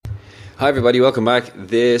Hi everybody, welcome back.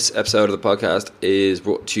 This episode of the podcast is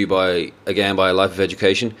brought to you by Life of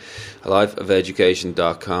Education.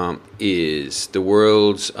 Lifeofeducation.com is the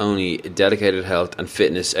world's only dedicated health and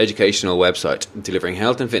fitness educational website, delivering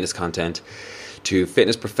health and fitness content to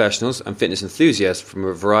fitness professionals and fitness enthusiasts from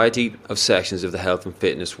a variety of sections of the health and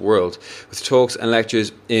fitness world, with talks and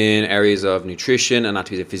lectures in areas of nutrition,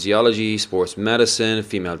 anatomy and physiology, sports medicine,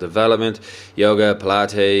 female development, yoga,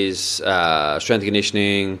 Pilates, strength and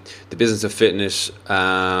conditioning, the business of fitness,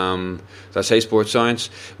 sports science.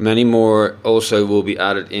 Many more also will be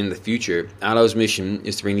added in the future. Allo's mission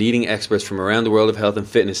is to bring leading experts from around the world of health and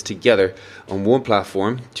fitness together on one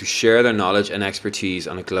platform to share their knowledge and expertise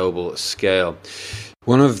on a global scale.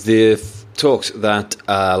 One of the talks that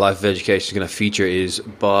Life of Education is going to feature is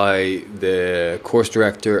by the course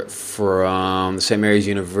director from the St. Mary's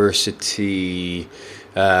University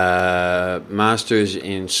Masters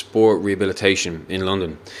in Sport Rehabilitation in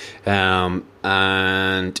London.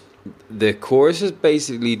 And the course is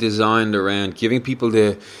basically designed around giving people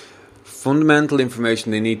the fundamental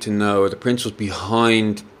information they need to know, the principles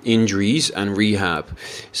behind injuries and rehab.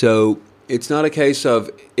 So it's not a case of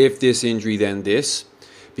if this injury, then this,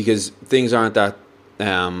 because things aren't that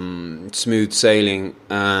smooth sailing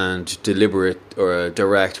and deliberate, or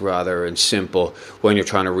direct rather, and simple when you're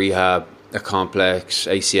trying to rehab a complex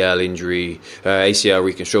ACL injury, ACL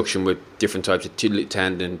reconstruction with different types of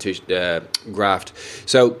tendon graft.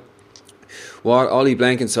 So what Ollie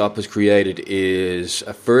Blenkinsop has created is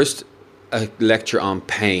a lecture on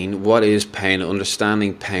pain. What is pain?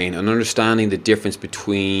 Understanding pain and understanding the difference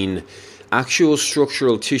between actual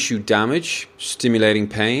structural tissue damage stimulating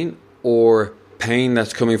pain, or pain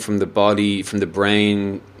that's coming from the body, from the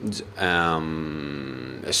brain,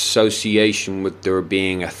 association with there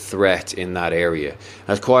being a threat in that area.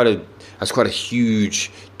 That's quite a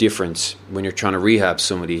huge difference when you're trying to rehab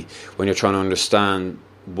somebody, when you're trying to understand,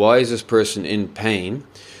 why is this person in pain?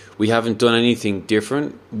 We haven't done anything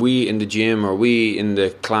different. We in the gym, or we in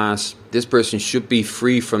the class, this person should be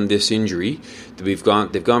free from this injury. They've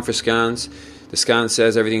gone for scans. The scan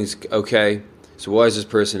says everything's okay. So why is this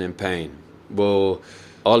person in pain? Well,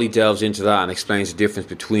 Ollie delves into that and explains the difference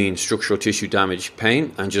between structural tissue damage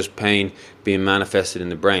pain and just pain being manifested in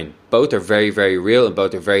the brain. Both are very, very real, and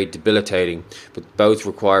both are very debilitating, but both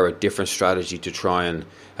require a different strategy to try and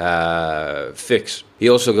fix. He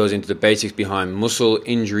also goes into the basics behind muscle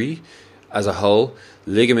injury as a whole,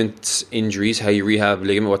 ligament injuries, how you rehab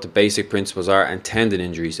ligament, what the basic principles are, and tendon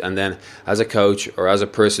injuries. And then as a coach, or as a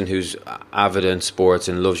person who's avid in sports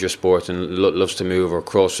and loves your sport and loves to move, or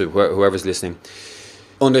CrossFit, whoever's listening,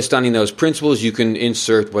 understanding those principles, you can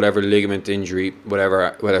insert whatever ligament injury,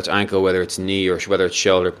 whether it's ankle, whether it's knee, or whether it's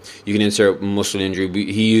shoulder. You can insert muscle injury.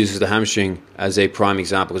 He uses the hamstring as a prime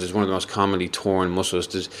example because it's one of the most commonly torn muscles.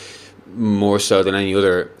 There's more so than any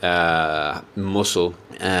other muscle.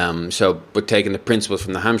 But taking the principles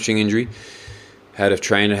from the hamstring injury, how to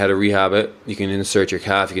train it, how to rehab it, you can insert your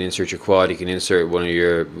calf, you can insert your quad, you can insert one of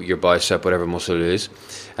your bicep, whatever muscle it is.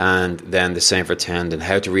 And then the same for tendon,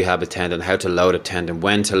 how to rehab a tendon, how to load a tendon,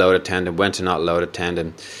 when to load a tendon, when to not load a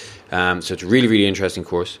tendon. So it's a really, really interesting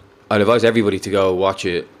course. I'd advise everybody to go watch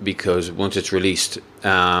it, because once it's released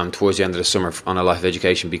towards the end of the summer on A Life of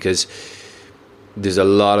Education, because there's a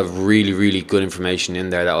lot of really, really good information in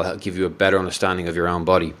there that will give you a better understanding of your own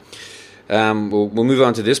body. We'll move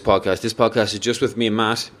on to this podcast. This podcast is just with me and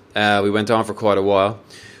Matt. We went on for quite a while.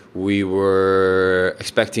 We were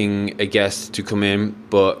expecting a guest to come in,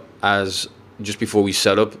 but just before we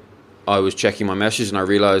set up, I was checking my messages and I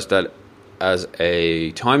realised that as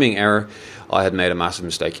a timing error, I had made a massive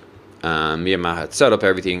mistake. Me and Matt had set up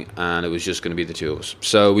everything, and it was just going to be the two of us.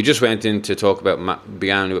 So we just went in to talk about,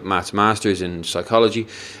 began with Matt's Masters in Psychology,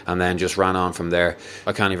 and then just ran on from there.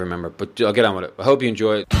 I can't even remember, but I'll get on with it. I hope you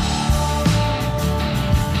enjoy it.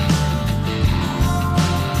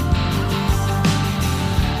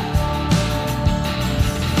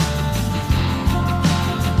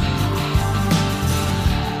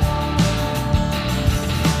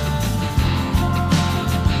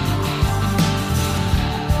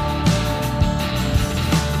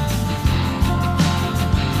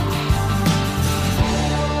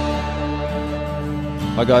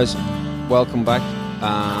 Hi guys, welcome back.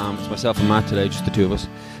 It's myself and Matt today, just the two of us.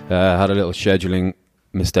 Had a little scheduling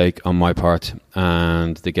mistake on my part,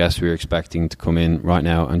 and the guest we were expecting to come in right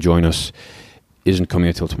now and join us isn't coming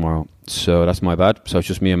until tomorrow. So that's my bad. So it's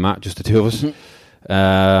just me and Matt, just the two of us.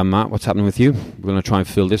 Matt, what's happening with you? We're going to try and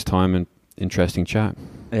fill this time in interesting chat.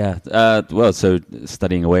 Yeah, so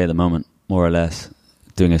studying away at the moment, more or less,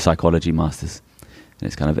 doing a psychology master's. And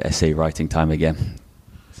it's kind of essay writing time again.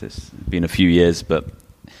 So it's been a few years, but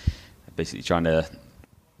basically trying to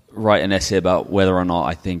write an essay about whether or not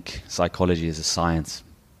I think psychology is a science.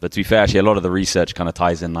 But to be fair, actually, a lot of the research kind of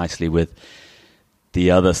ties in nicely with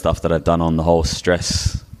the other stuff that I've done on the whole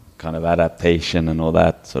stress kind of adaptation and all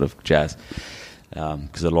that sort of jazz.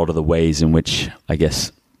 Because a lot of the ways in which, I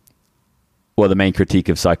guess, well, the main critique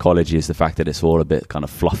of psychology is the fact that it's all a bit kind of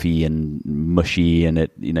fluffy and mushy, and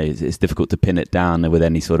it's difficult to pin it down with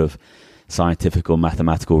any sort of scientific or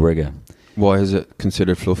mathematical rigor. Why is it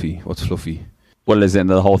considered fluffy? What's fluffy? Well, there's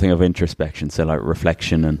the whole thing of introspection, so like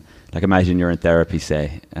reflection, and like imagine you're in therapy,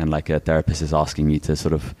 say, and like a therapist is asking you to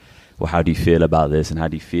sort of, well, how do you feel about this and how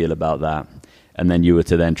do you feel about that? And then you were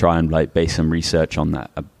to then try and like base some research on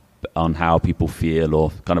that, on how people feel,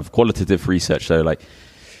 or kind of qualitative research, so like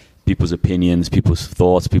people's opinions, people's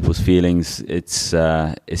thoughts, people's feelings. It's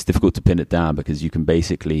difficult to pin it down because you can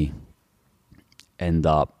basically end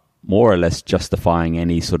up more or less justifying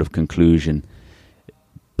any sort of conclusion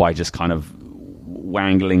by just kind of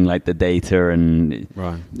wangling like the data. And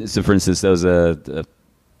right. So for instance, there was a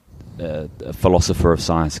philosopher of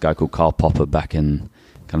science, a guy called Karl Popper, back in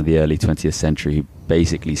kind of the early 20th century, who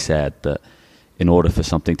basically said that in order for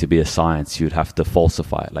something to be a science, you'd have to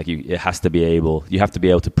falsify it. Like you have to be able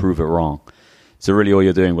to prove it wrong. So really all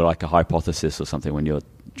you're doing with like a hypothesis or something when you're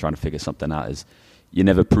trying to figure something out is you're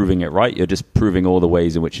never proving it right. You're just proving all the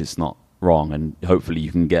ways in which it's not wrong. And hopefully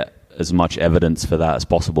you can get as much evidence for that as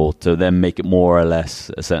possible to then make it more or less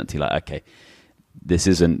a certainty. Like, okay, this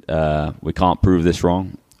isn't, we can't prove this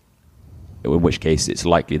wrong, in which case it's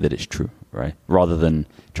likely that it's true, right? Rather than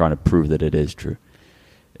trying to prove that it is true.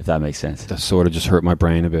 If that makes sense. That sort of just hurt my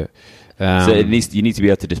brain a bit. So you need to be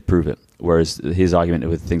able to disprove it. Whereas his argument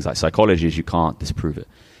with things like psychology is you can't disprove it.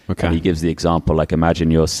 Okay. And he gives the example, like imagine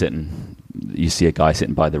you see a guy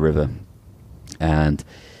sitting by the river and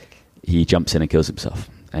he jumps in and kills himself.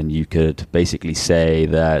 And you could basically say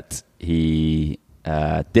that he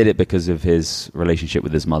did it because of his relationship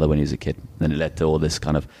with his mother when he was a kid. Then it led to all this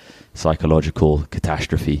kind of psychological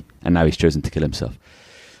catastrophe, and now he's chosen to kill himself.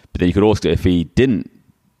 But then you could also, if he didn't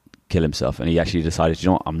kill himself and he actually decided, you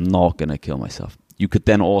know what, I'm not going to kill myself, you could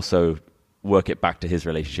then also work it back to his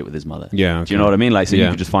relationship with his mother. Yeah. Okay. Do you know what I mean? Like, so yeah.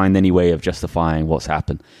 You could just find any way of justifying what's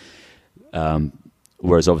happened.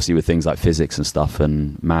 Whereas obviously with things like physics and stuff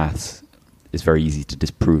and maths, it's very easy to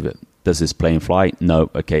disprove it. Does this plane fly? No.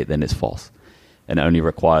 Okay, then it's false. And it only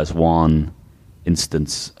requires one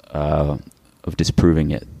instance of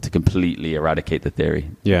disproving it to completely eradicate the theory,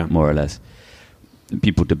 yeah, more or less. And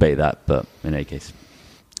people debate that, but in any case.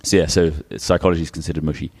 So yeah, so psychology is considered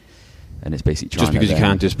mushy, and it's basically trying just because you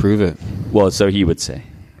can't disprove it. Well, so he would say,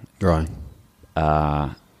 right?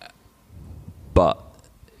 But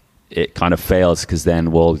it kind of fails because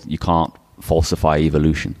then, well, you can't falsify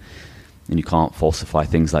evolution, and you can't falsify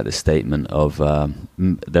things like the statement of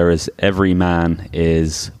every man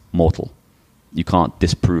is mortal. You can't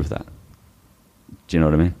disprove that. Do you know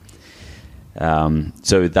what I mean?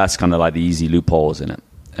 So that's kind of like the easy loopholes in it.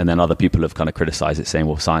 And then other people have kind of criticized it, saying,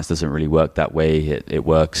 well, science doesn't really work that way. It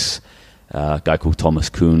works. A guy called Thomas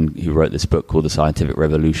Kuhn, who wrote this book called The Scientific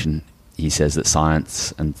Revolution, he says that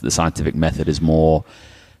science and the scientific method is more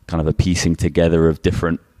kind of a piecing together of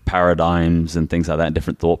different paradigms and things like that, and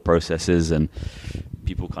different thought processes, and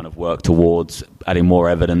people kind of work towards adding more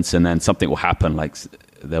evidence, and then something will happen, like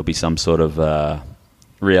there'll be some sort of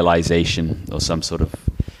realization or some sort of,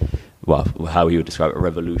 well, how he would describe it, a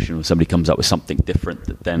revolution, where somebody comes up with something different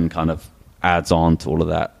that then kind of adds on to all of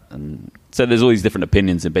that. And so there's all these different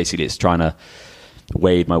opinions, and basically it's trying to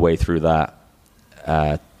wade my way through that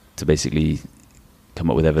to basically come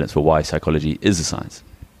up with evidence for why psychology is a science.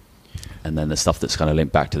 And then the stuff that's kind of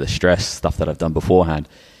linked back to the stress stuff that I've done beforehand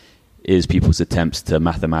is people's attempts to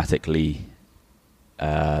mathematically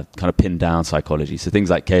kind of pin down psychology. So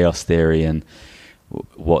things like chaos theory and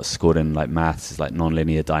what's called in like maths is like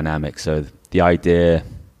nonlinear dynamics. So the idea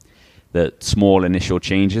that small initial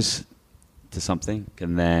changes to something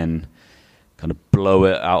can then kind of blow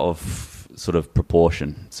it out of sort of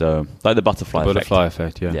proportion. So like the butterfly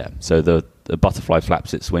effect. Yeah. So the butterfly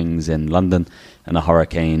flaps its wings in London, and a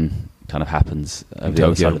hurricane kind of happens over the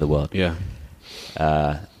other side of the world. Yeah.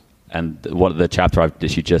 And one of the chapter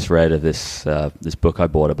that you just read of this book I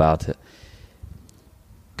bought about it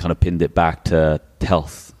kind of pinned it back to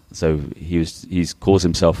health. So he calls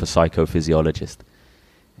himself a psychophysiologist,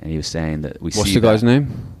 and he was saying that What's the guy's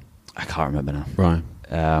name? I can't remember now. Right.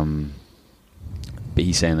 But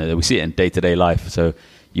he's saying that we see it in day-to-day life. So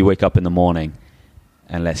you wake up in the morning,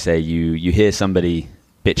 and let's say you hear somebody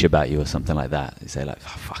bitch about you or something like that. You say like,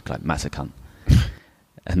 oh, fuck, like Matt's a cunt.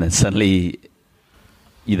 And then suddenly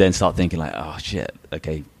you then start thinking like, oh shit,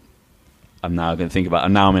 okay, I'm now going to think about,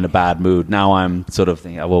 and now I'm in a bad mood. Now I'm sort of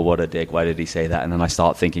thinking, oh, well, what a dick. Why did he say that? And then I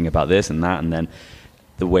start thinking about this and that, and then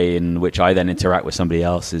the way in which I then interact with somebody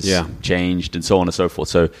else is changed, and so on and so forth.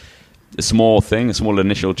 So a small thing, a small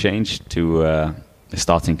initial change to the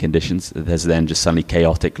starting conditions has then just suddenly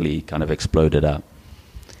chaotically kind of exploded out.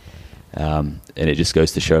 And it just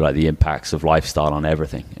goes to show like the impacts of lifestyle on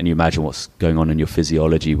everything. And you imagine what's going on in your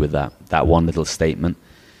physiology with that one little statement.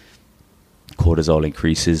 Cortisol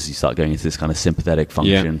increases, you start going into this kind of sympathetic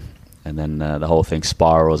function, and then the whole thing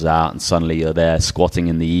spirals out, and suddenly you're there squatting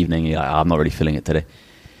in the evening, you're like, I'm not really feeling it today.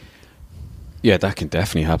 Yeah, that can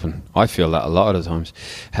definitely happen. I feel that a lot of the times.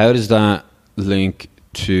 How does that link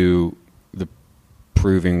to the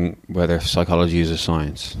proving whether psychology is a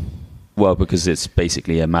science? Well, because it's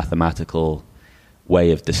basically a mathematical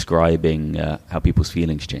way of describing how people's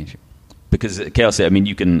feelings change. Because chaos, I mean,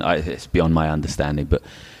 it's beyond my understanding, but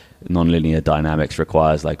nonlinear dynamics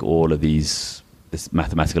requires like all of these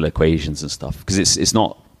mathematical equations and stuff. Because it's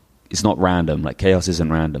not random. Like chaos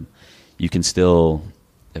isn't random. You can still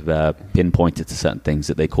pinpoint it to certain things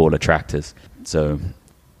that they call attractors. So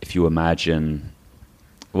if you imagine,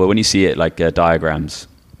 well, when you see it like diagrams,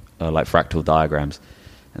 like fractal diagrams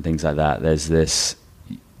and things like that, there's this,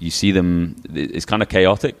 you see them, it's kind of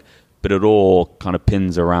chaotic, but it all kind of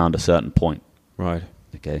pins around a certain point. Right.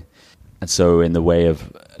 Okay. And so in the way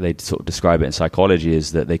of, they sort of describe it in psychology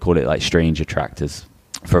is that they call it like strange attractors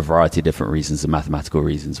for a variety of different reasons and mathematical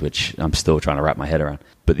reasons, which I'm still trying to wrap my head around.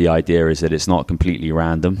 But the idea is that it's not completely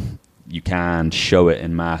random. You can show it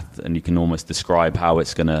in math and you can almost describe how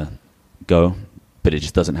it's going to go, but it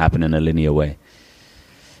just doesn't happen in a linear way.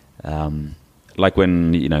 Like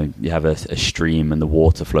when, you have a stream and the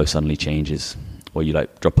water flow suddenly changes, or you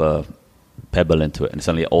like drop a pebble into it and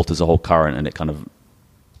suddenly it alters the whole current, and it kind of,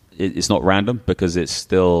 it's not random because it's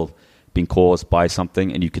still being caused by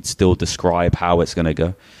something, and you could still describe how it's going to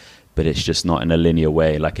go, but it's just not in a linear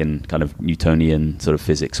way, like in kind of Newtonian sort of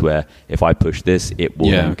physics, where if I push this, it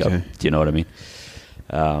will go. Do you know what I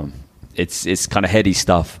mean? It's kind of heady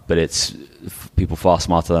stuff, but it's people far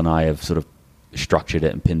smarter than I have sort of structured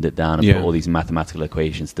it and pinned it down and put all these mathematical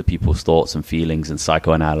equations to people's thoughts and feelings and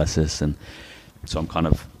psychoanalysis, and so I'm kind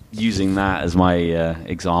of using that as my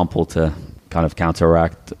example to kind of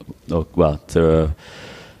counteract, to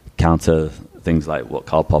counter things like what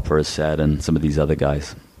Karl Popper has said and some of these other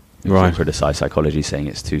guys who criticize psychology, saying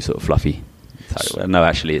it's too sort of fluffy. No,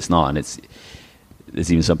 actually it's not, and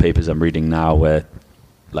there's even some papers I'm reading now where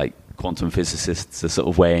like quantum physicists are sort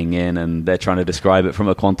of weighing in and they're trying to describe it from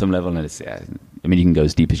a quantum level, and it's you can go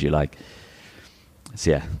as deep as you like.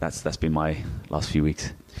 So yeah, that's been my last few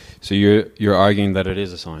weeks. So you're arguing that it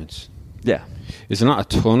is a science? Yeah. Is there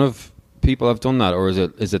not a ton of people have done that, or is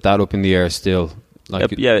it that up in the air still?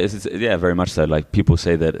 Like it's very much so. Like people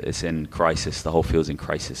say that it's in crisis, the whole field's in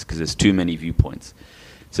crisis because there's too many viewpoints.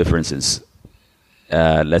 So for instance,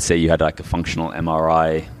 let's say you had like a functional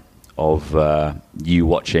MRI of you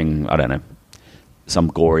watching, I don't know, some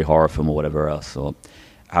gory horror film or whatever else, or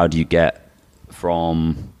how do you get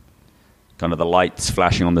from kind of the lights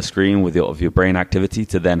flashing on the screen with your brain activity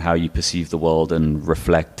to then how you perceive the world and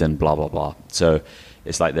reflect and blah, blah, blah. So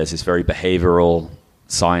it's like there's this very behavioral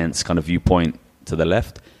science kind of viewpoint to the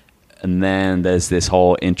left, and then there's this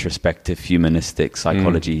whole introspective humanistic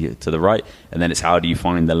psychology to the right, and then it's how do you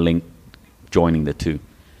find the link joining the two.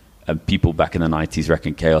 And people back in the 90s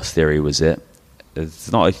reckon chaos theory was it.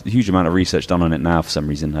 There's not a huge amount of research done on it now for some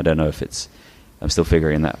reason. I don't know if I'm still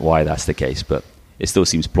figuring that why that's the case, but it still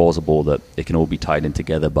seems plausible that it can all be tied in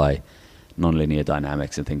together by nonlinear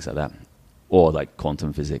dynamics and things like that, or like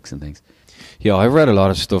quantum physics and things. Yeah, I've read a lot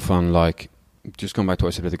of stuff on, like, just going back to what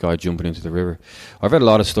I said about the guy jumping into the river. I've read a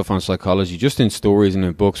lot of stuff on psychology, just in stories and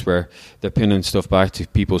in books where they're pinning stuff back to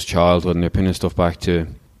people's childhood and they're pinning stuff back to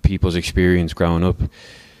people's experience growing up.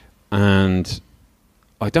 And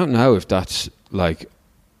I don't know if that's like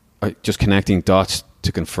just connecting dots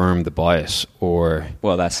to confirm the bias, or...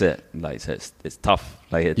 Well, that's it. Like, so it's tough.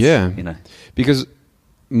 Like, it's, because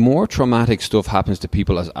more traumatic stuff happens to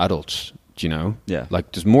people as adults, do you know? Yeah.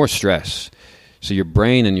 Like, there's more stress. So your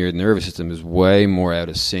brain and your nervous system is way more out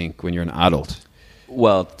of sync when you're an adult.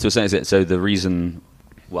 Well, to a certain extent, so the reason,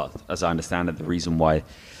 as I understand it, the reason why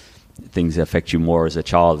things affect you more as a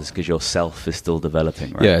child is because your self is still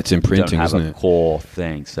developing, right? Yeah, it's imprinting, isn't it? You don't have a core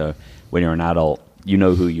thing. So when you're an adult, you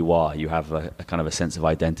know who you are. You have a kind of a sense of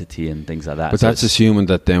identity and things like that. But so that's assuming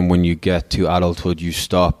that then when you get to adulthood, you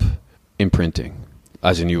stop imprinting,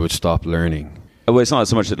 as in you would stop learning. Well, it's not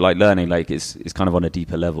so much like learning, like it's kind of on a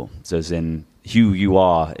deeper level. So as in who you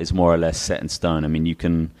are is more or less set in stone. I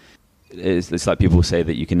mean, it's like people say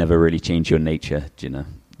that you can never really change your nature, you know.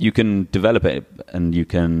 you can develop it and you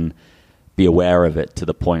can be aware of it to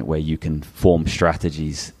the point where you can form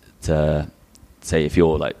strategies to say, if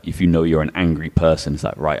you know you're an angry person, it's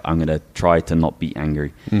like, right, I'm going to try to not be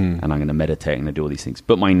angry, and I'm going to meditate and do all these things.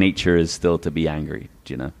 But my nature is still to be angry,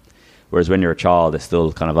 do you know? Whereas when you're a child, it's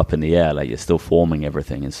still kind of up in the air, like you're still forming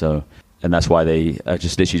everything. And that's why I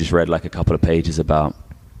just read like a couple of pages about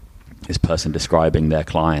this person describing their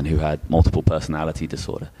client who had multiple personality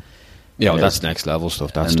disorder. Yeah, well, that's next level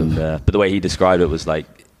stuff. But the way he described it was like,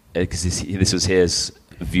 because this was his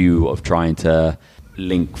view of trying to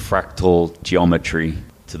link fractal geometry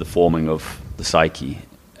to the forming of the psyche.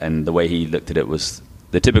 And the way he looked at it was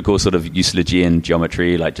the typical sort of Euclidean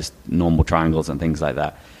geometry, like just normal triangles and things like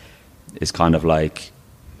that, is kind of like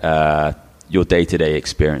your day-to-day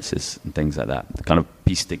experiences and things like that, kind of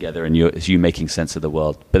pieced together, and it's you making sense of the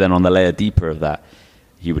world. But then on the layer deeper of that,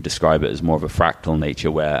 he would describe it as more of a fractal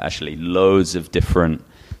nature, where actually loads of different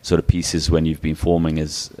sort of pieces, when you've been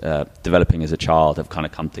developing as a child, have kind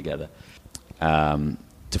of come together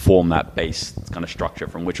to form that base kind of structure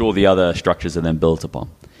from which all the other structures are then built upon.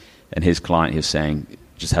 And his client, he was saying,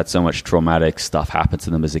 just had so much traumatic stuff happen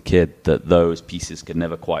to them as a kid that those pieces could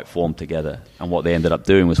never quite form together. And what they ended up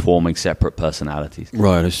doing was forming separate personalities.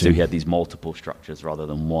 Right, I see. So he had these multiple structures rather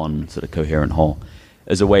than one sort of coherent whole,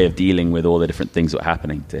 as a way of dealing with all the different things that were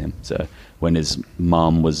happening to him. So when his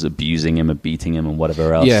mom was abusing him and beating him and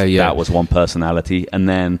whatever else, that was one personality. And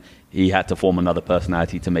then he had to form another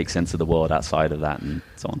personality to make sense of the world outside of that, and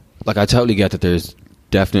so on. Like, I totally get that there's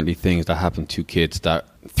definitely things that happen to kids that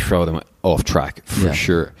throw them off track, for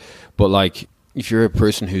sure. But like, if you're a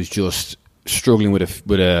person who's just struggling with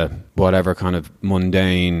a whatever kind of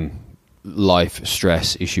mundane life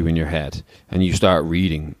stress issue in your head, and you start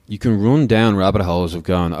reading, you can run down rabbit holes of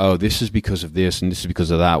going, oh, this is because of this and this is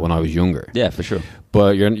because of that when I was younger. Yeah, for sure.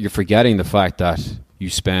 But you're forgetting the fact that you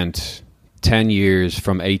spent 10 years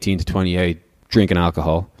from 18 to 28 drinking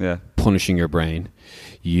alcohol, punishing your brain.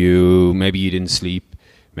 Maybe you didn't sleep.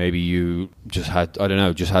 Maybe you just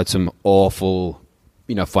had some awful,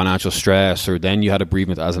 financial stress, or then you had a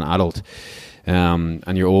bereavement as an adult.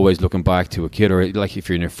 And you're always looking back to a kid, or like if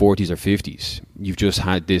you're in your 40s or 50s, you've just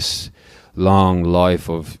had this long life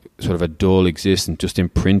of sort of a dull existence, just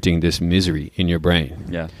imprinting this misery in your brain.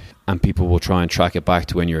 Yeah. And people will try and track it back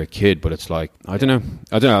to when you're a kid, but it's like, I don't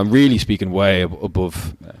know. I'm really speaking way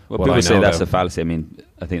above well, what people I know say that's about. a fallacy. I mean,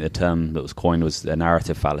 I think the term that was coined was a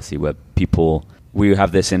narrative fallacy, where we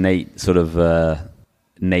have this innate sort of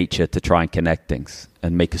nature to try and connect things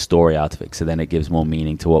and make a story out of it, so then it gives more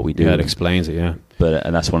meaning to what we do. Yeah, it explains it, yeah.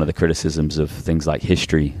 And that's one of the criticisms of things like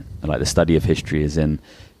history, and like the study of history, is in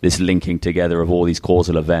this linking together of all these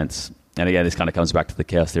causal events. And again, this kind of comes back to the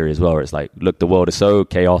chaos theory as well, where it's like, look, the world is so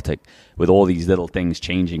chaotic with all these little things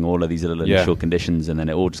changing, all of these little initial conditions, and then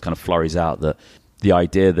it all just kind of flurries out. That the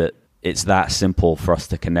idea that it's that simple for us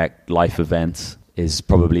to connect life events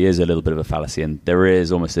probably is a little bit of a fallacy. And there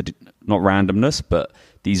is almost not randomness, but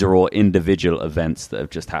these are all individual events that have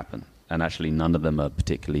just happened, and actually none of them are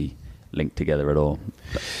particularly linked together at all.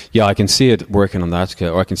 Yeah, I can see it working on that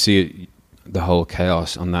scale, or I can see it, the whole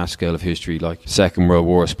chaos on that scale of history, like Second World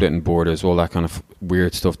War, splitting borders, all that kind of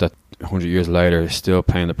weird stuff that 100 years later is still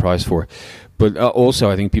paying the price for. But also,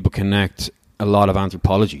 I think people connect a lot of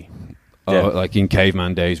anthropology. Like in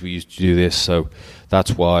caveman days, we used to do this, so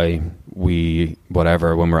that's why when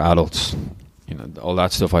we're adults, all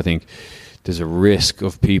that stuff. I think there's a risk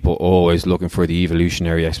of people always looking for the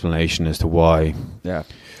evolutionary explanation as to why. Yeah.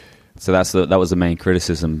 So that was the main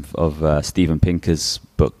criticism of Steven Pinker's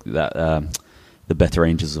book, that The Better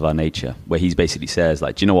Angels of Our Nature, where he basically says,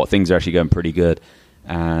 like, do you know what, things are actually going pretty good,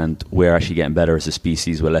 and we're actually getting better as a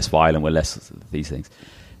species. We're less violent. We're less these things.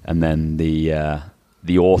 And then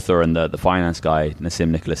the author and the finance guy, Nassim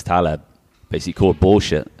Nicholas Taleb, basically called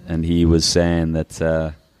bullshit, and he was saying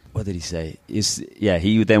that. What did he say?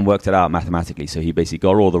 He then worked it out mathematically. So he basically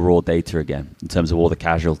got all the raw data again in terms of all the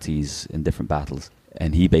casualties in different battles.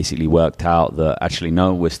 And he basically worked out that actually,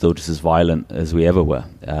 no, we're still just as violent as we ever were.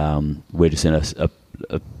 We're just in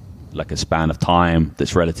a span of time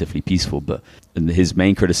that's relatively peaceful. But his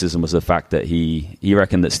main criticism was the fact that he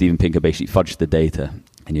reckoned that Steven Pinker basically fudged the data.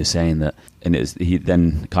 And you're saying that, and he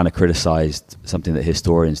then kind of criticized something that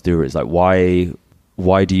historians do. It's like,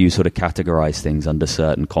 why do you sort of categorize things under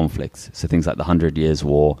certain conflicts? So things like the 100 Years'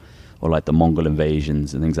 War, or like the Mongol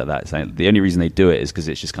invasions and things like that. So the only reason they do it is because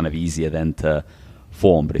it's just kind of easier then to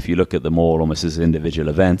form. But if you look at them all almost as individual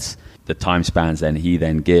events, the time spans then he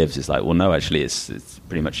then gives, it's like, well, no, actually it's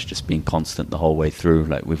pretty much just been constant the whole way through.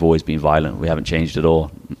 Like, we've always been violent. We haven't changed at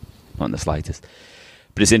all, not in the slightest.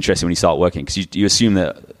 But it's interesting when you start working, because you assume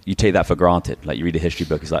that you take that for granted. Like, you read a history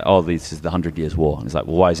book, it's like, oh, this is the 100 Years' War. And it's like,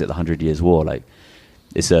 well, why is it the 100 Years' War? Like,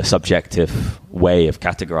 it's a subjective way of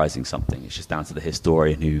categorizing something. It's just down to the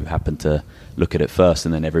historian who happened to look at it first,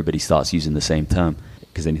 and then everybody starts using the same term.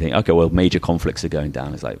 Because then you think, okay, well, major conflicts are going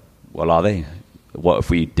down. It's like, well, are they? What if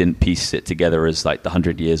we didn't piece it together as like the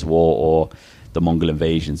 100 Years' War or the Mongol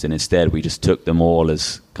invasions, and instead we just took them all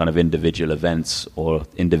as kind of individual events or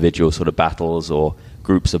individual sort of battles or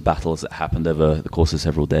groups of battles that happened over the course of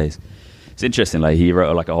several days? It's interesting. Like, he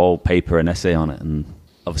wrote like a whole paper, an essay on it, and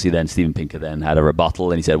obviously then Steven Pinker then had a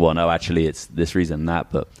rebuttal, and he said, well, no, actually it's this reason and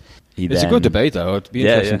that. But it's a good debate, though. It'd be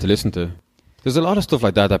interesting to listen to. There's a lot of stuff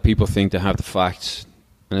like that people think they have the facts,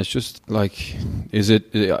 and it's just like,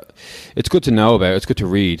 it's good to know about, it's good to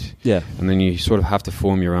read, and then you sort of have to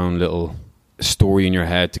form your own little story in your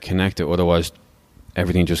head to connect it, otherwise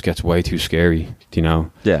everything just gets way too scary, do you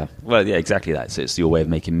know? Yeah, well, yeah, exactly that. So it's your way of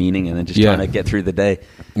making meaning, and then just trying to get through the day.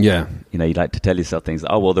 Yeah. You know, you like to tell yourself things,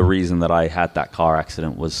 oh, well, the reason that I had that car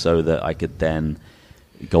accident was so that I could then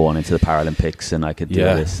go on into the Paralympics and I could do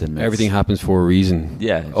this. And everything happens for a reason.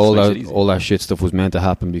 Yeah. All that shit stuff was meant to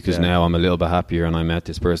happen because now I'm a little bit happier and I met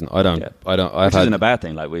this person. Which isn't a bad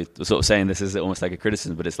thing. Like, we're sort of saying this is almost like a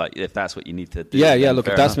criticism, but it's like, if that's what you need to do. Look,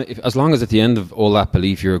 as long as at the end of all that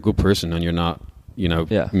belief you're a good person and you're not,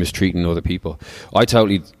 mistreating other people. I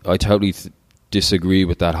totally disagree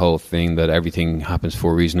with that whole thing that everything happens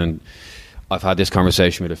for a reason. And I've had this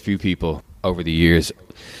conversation with a few people over the years.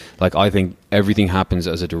 Like, I think everything happens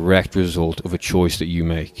as a direct result of a choice that you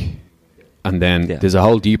make. And then there's a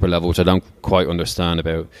whole deeper level, which I don't quite understand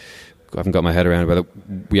about. I haven't got my head around whether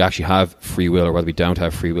we actually have free will or whether we don't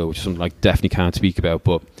have free will, which is something I definitely can't speak about.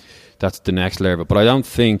 But that's the next level. But I don't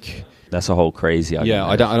think... That's a whole crazy argument. Yeah,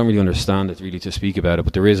 I don't really understand it really to speak about it,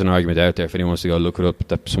 but there is an argument out there, if anyone wants to go look it up,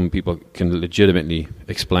 that some people can legitimately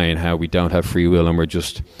explain how we don't have free will and we're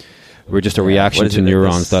just a reaction to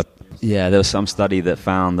neurons that... Yeah, there was some study that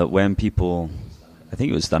found that when people... I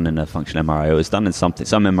think it was done in a functional MRI. It was done in some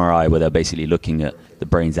MRI where they're basically looking at the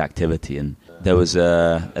brain's activity, and there was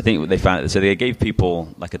I think they found... So they gave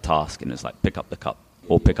people like a task, and it's like, pick up the cup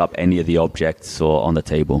or pick up any of the objects or on the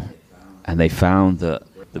table. And they found that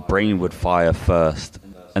the brain would fire first,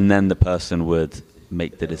 and then the person would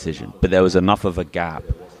make the decision. But there was enough of a gap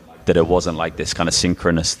that it wasn't like this kind of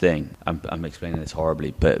synchronous thing. I'm explaining this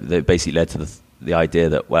horribly, but it basically led to the idea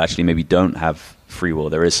that, well, actually maybe don't have free will.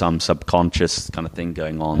 There is some subconscious kind of thing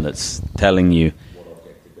going on that's telling you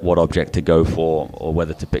what object to go for or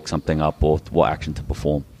whether to pick something up or what action to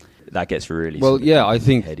perform. That gets really I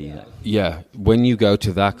think heady. Yeah, when you go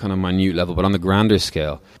to that kind of minute level, but on the grander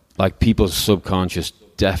scale, like, people's subconscious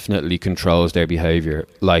definitely controls their behavior.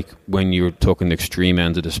 Like, when you're talking the extreme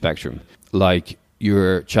ends of the spectrum, like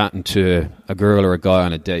you're chatting to a girl or a guy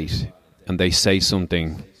on a date and they say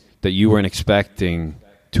something that you weren't expecting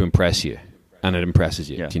to impress you, and it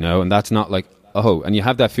impresses you, and that's not like, and you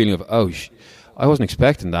have that feeling of, I wasn't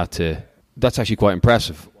expecting that's actually quite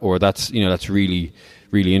impressive, or that's really,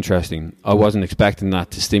 really interesting. I wasn't expecting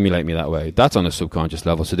that to stimulate me that way. That's on a subconscious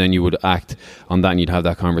level. So then you would act on that and you'd have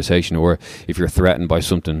that conversation. Or if you're threatened by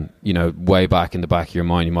something, way back in the back of your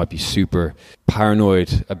mind, you might be super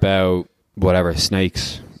paranoid about whatever,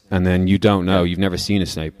 snakes. And then you don't know, you've never seen a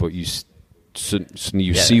snake, but you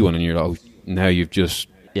see one and you're like, now you've just...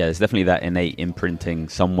 Yeah, there's definitely that innate imprinting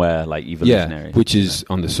somewhere, like evolutionary. Yeah, which is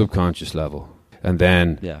on the subconscious level. And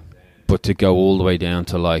then... But to go all the way down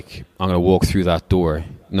to, like, I'm going to walk through that door.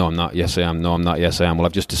 No, I'm not. Yes, I am. No, I'm not. Yes, I am. Well,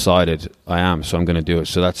 I've just decided I am, so I'm going to do it.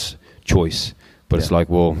 So that's choice. But it's like,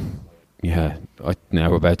 well, now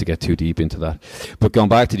we're about to get too deep into that. But going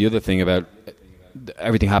back to the other thing about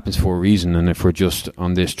everything happens for a reason, and if we're just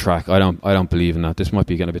on this track, I don't believe in that. This might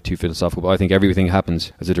be getting a bit too philosophical, but I think everything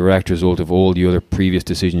happens as a direct result of all the other previous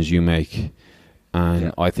decisions you make.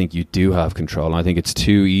 And I think you do have control. And I think it's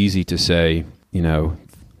too easy to say,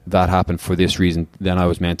 that happened for this reason, then I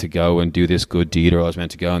was meant to go and do this good deed, or I was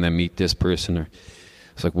meant to go and then meet this person. Or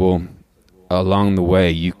it's like, well, along the way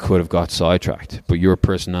you could have got sidetracked, but your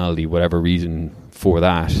personality, whatever reason for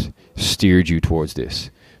that, steered you towards this.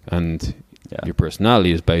 And your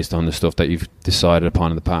personality is based on the stuff that you've decided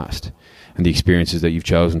upon in the past and the experiences that you've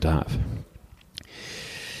chosen to have.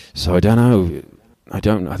 So I don't know.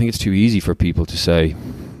 I think it's too easy for people to say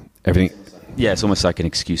everything. Yeah, it's almost like an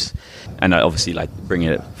excuse. And obviously, like, bringing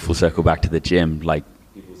it full circle back to the gym, like,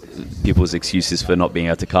 people's excuses for not being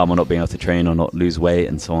able to come or not being able to train or not lose weight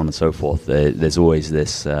and so on and so forth. There's always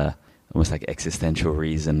this almost like existential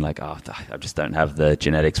reason, like, I just don't have the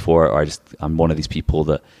genetics for it, or I'm one of these people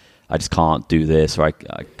that I just can't do this, or I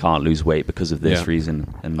can't lose weight because of this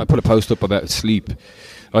reason. And I put a post up about sleep.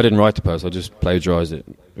 I didn't write the post, I just plagiarized it,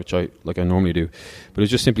 which I normally do. But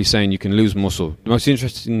it's just simply saying you can lose muscle. The most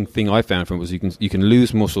interesting thing I found from it was you can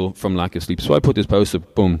lose muscle from lack of sleep. So I put this post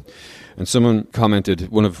up, boom, and someone commented,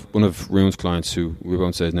 one of Rune's clients, who we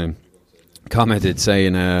won't say his name, commented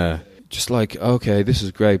saying, just like, okay, this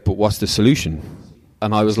is great, but what's the solution?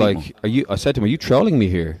 And I was like, I said to him, are you trolling me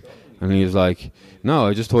here? And he was like, no,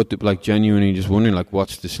 I just thought that, like, genuinely just wondering, like,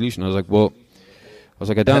 what's the solution? I was like,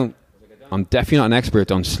 I'm definitely not an expert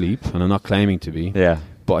on sleep, and I'm not claiming to be. Yeah.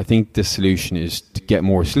 But I think the solution is to get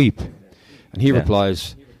more sleep. And he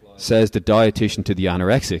replies, says the dietitian to the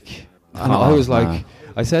anorexic. And I was like,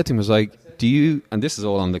 I said to him, I was like, do you, and this is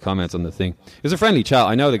all on the comments on the thing. It was a friendly chat.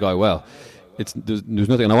 I know the guy well. There's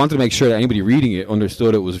nothing, and I wanted to make sure that anybody reading it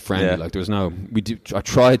understood it was friendly. Yeah. Like, there was no, I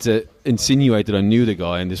tried to insinuate that I knew the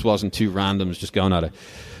guy, and this wasn't two randoms just going at it.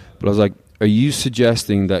 But I was like, are you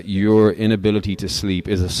suggesting that your inability to sleep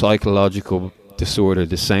is a psychological disorder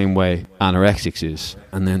the same way anorexics is?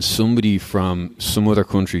 And then somebody from some other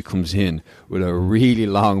country comes in with a really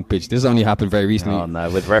long pitch. This only happened very recently. Oh no,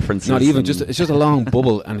 with references. Not even just, it's just a long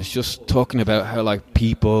bubble, and it's just talking about how, like,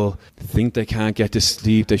 people think they can't get to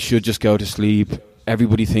sleep, they should just go to sleep.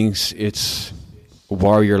 Everybody thinks it's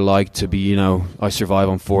warrior-like to be, you know, I survive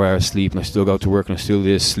on 4 hours sleep and I still go to work and I still do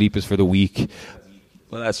this. Sleep is for the weak.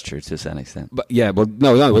 Well, that's true to some extent. But yeah, but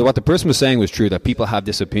no, what the person was saying was true, that people have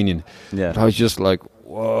this opinion. Yeah. But I was just like,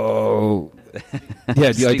 whoa.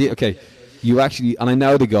 Yeah, the idea, okay, you actually, and I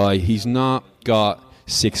know the guy, he's not got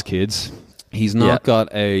 6 kids. He's not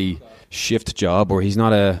got a shift job, or he's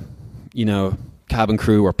not a, you know, cabin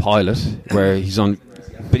crew or pilot where he's on.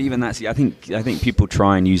 But even that, see, I think people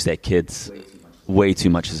try and use their kids way too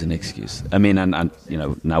much as an excuse. I mean, and you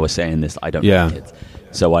know, now we're saying this, I don't have kids,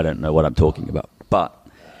 so I don't know what I'm talking about. But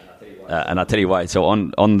and I'll tell you why. So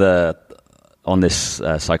on this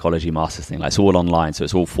psychology masters thing, like, it's all online, so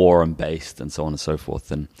it's all forum based and so on and so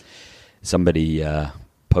forth. And somebody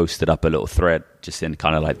posted up a little thread just in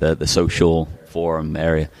kind of like the social forum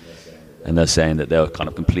area, and they're saying that they were kind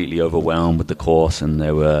of completely overwhelmed with the course, and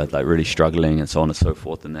they were like really struggling and so on and so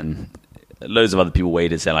forth. And then loads of other people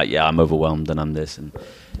waited, saying like, yeah, I'm overwhelmed and I'm this, and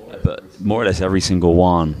but more or less every single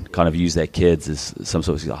one kind of used their kids as some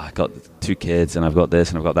sort of, oh, I got 2 kids and I've got this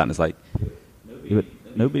and I've got that, and it's like,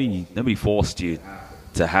 nobody forced you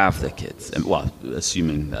to have their kids. And, well,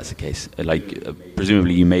 assuming that's the case, like,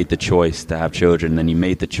 presumably you made the choice to have children, and then you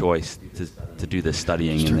made the choice to do this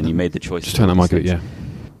studying, and then you made the choice. Just turn that mic a bit, yeah.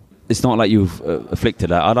 It's not like you've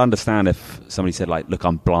afflicted. I'd understand if somebody said, like, look,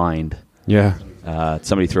 I'm blind. Yeah.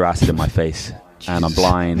 Somebody threw acid in my face, and I'm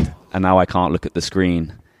blind, and now I can't look at the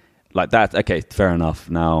screen. Like that, okay, fair enough.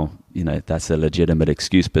 Now, you know, that's a legitimate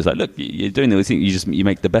excuse. But it's like, look, you're doing the thing. You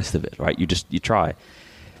make the best of it, right? You try.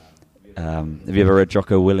 Have you ever read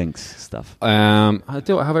Jocko Willink's stuff? Have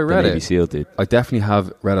I read it? Navy SEAL dude. I definitely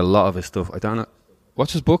have read a lot of his stuff. I don't know.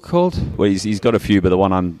 What's his book called? Well, he's got a few, but the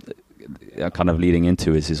one I'm kind of leading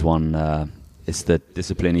into is his one. It's the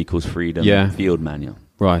Discipline Equals Freedom Field Manual.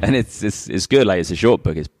 Right. And it's good. Like, it's a short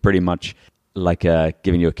book. It's pretty much like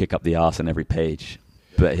giving you a kick up the arse on every page.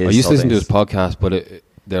 But I used to listen to his podcast, but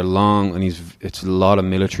they're long, and it's a lot of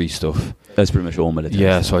military stuff. That's pretty much all military.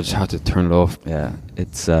 Yeah, so I just had to turn it off. Yeah,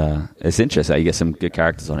 it's interesting. You get some good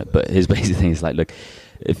characters on it, but his basic thing is like, look,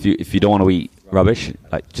 if you don't want to eat rubbish,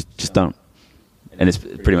 like, just don't. And it's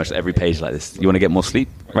pretty much every page like this. You want to get more sleep,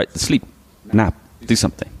 right? Sleep, nap, do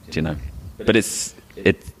something. You know, but it's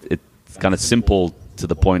kind of simple to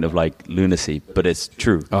the point of like lunacy, but it's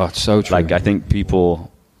true. Oh, it's so true. Like, I think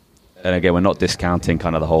people. And again, we're not discounting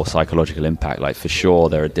kind of the whole psychological impact. Like, for sure,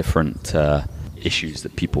 there are different issues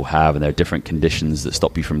that people have, and there are different conditions that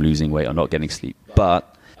stop you from losing weight or not getting sleep.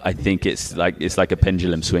 But I think it's like a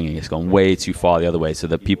pendulum swinging. It's gone way too far the other way, so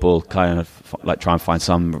that people kind of like try and find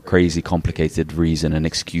some crazy, complicated reason and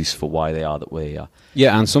excuse for why they are that way they are.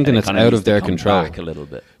 Yeah, and something that's out of their control. Back a little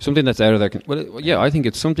bit. Something that's out of their control. Yeah, I think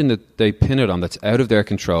it's something that they pin it on that's out of their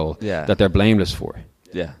control. Yeah. That they're blameless for.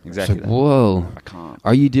 Yeah, exactly. Like, whoa! I can't.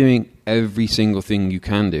 Are you doing every single thing you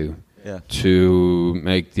can do to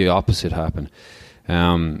make the opposite happen?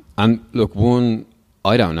 And look,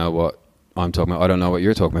 I don't know what I'm talking about. I don't know what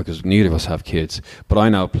you're talking about, because neither of us have kids. But I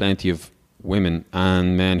know plenty of women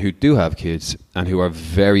and men who do have kids and who are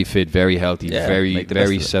very fit, very healthy,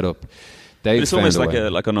 very set up. It's almost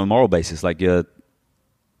like on a moral basis. Like you're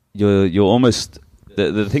almost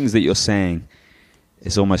the things that you're saying.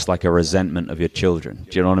 It's almost like a resentment of your children.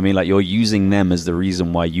 Do you know what I mean? Like, you're using them as the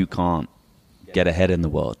reason why you can't get ahead in the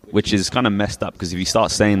world, which is kind of messed up, because if you start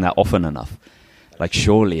saying that often enough, like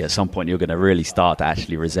surely at some point you're going to really start to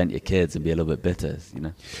actually resent your kids and be a little bit bitter, you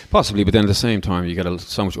know. Possibly, but then at the same time, you get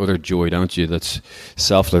so much other joy, don't you? That's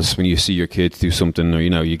selfless when you see your kids do something,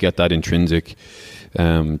 or you get that intrinsic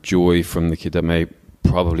joy from the kid that may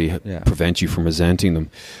probably prevent you from resenting them.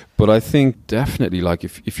 But I think definitely, like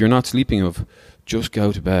if you're not sleeping, just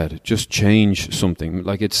go to bed, just change something.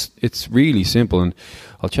 Like it's really simple, and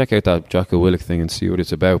I'll check out that Jocko Willink thing and see what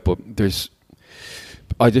it's about. But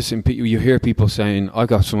you hear people saying, I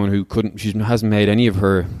got someone who she hasn't made any of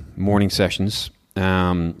her morning sessions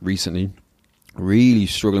recently, really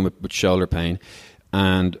struggling with shoulder pain,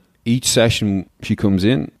 and each session she comes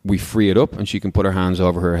in, we free it up and she can put her hands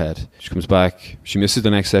over her head. She comes back, she misses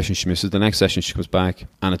the next session, she comes back,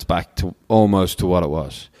 and it's back to almost to what it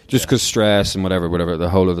was. Just because stress and whatever, the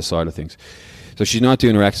whole other side of things. So she's not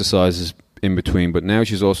doing her exercises in between, but now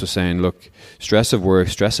she's also saying, look, stress of work,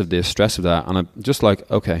 stress of this, stress of that. And I'm just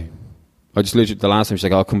like, okay. I just literally, the last time she's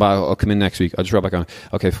like, I'll come in next week. I'll just rub back on.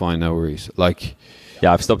 Okay, fine, no worries. Like,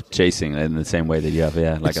 yeah, I've stopped chasing in the same way that you have.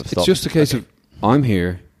 Yeah, like I've stopped. It's just a case of, I'm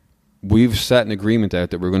here. We've set an agreement out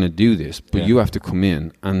that we're going to do this, but you have to come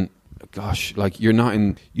in and, gosh, like you're not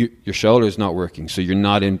in, your shoulder's not working, so you're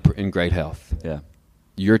not in great health. Yeah.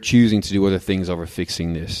 You're choosing to do other things over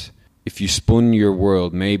fixing this. If you spun your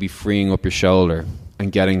world, maybe freeing up your shoulder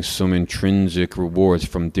and getting some intrinsic rewards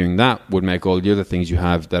from doing that would make all the other things you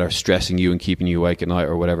have that are stressing you and keeping you awake at night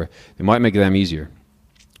or whatever, it might make them easier.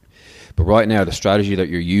 But right now, the strategy that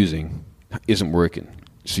you're using isn't working.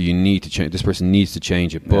 So you need to change. This person needs to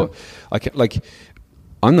change it. But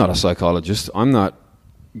I'm not a psychologist. I'm not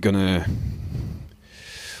gonna.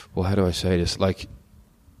 Well, how do I say this? Like,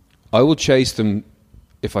 I will chase them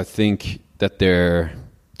if I think that they're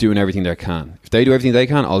doing everything they can. If they do everything they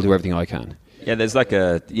can, I'll do everything I can. Yeah, there's like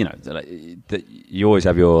you always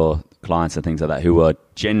have your clients and things like that who are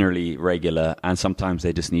generally regular, and sometimes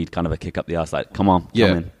they just need kind of a kick up the arse. Like, come on,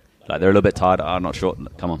 come in. Like they're a little bit tired. I'm not sure.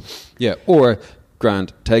 Come on. Yeah, or.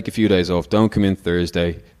 Grant, take a few days off. Don't come in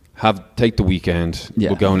Thursday. Take the weekend. Yeah.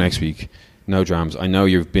 We'll go next week. No dramas. I know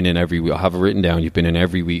you've been in every week. I have it written down. You've been in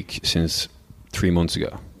every week since 3 months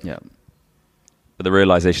ago. Yeah. But the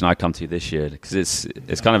realization I come to this year, because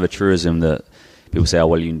it's kind of a truism that people say, oh,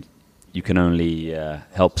 well, you can only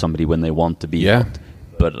help somebody when they want to be helped.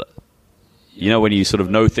 But, when you sort of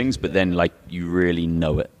know things, but then, like, you really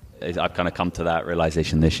know it. I've kind of come to that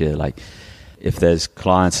realization this year, like, if there's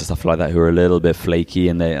clients and stuff like that who are a little bit flaky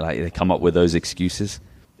and they come up with those excuses,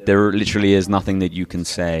 there literally is nothing that you can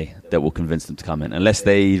say that will convince them to come in. Unless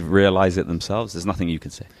they realize it themselves, there's nothing you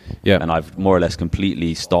can say. Yeah. And I've more or less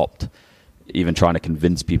completely stopped even trying to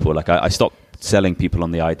convince people. Like I stopped selling people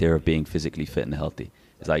on the idea of being physically fit and healthy.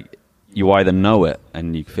 It's like you either know it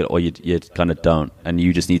and you feel, or you kind of don't. And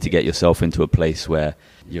you just need to get yourself into a place where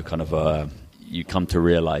you're kind of... you come to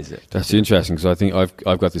realize it. That's interesting, because I think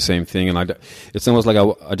I've got the same thing, and it's almost like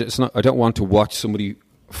I don't want to watch somebody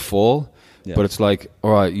fall, but it's like,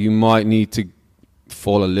 all right, you might need to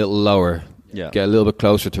fall a little lower, get a little bit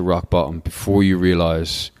closer to rock bottom before you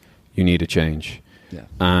realize you need a change. Yeah.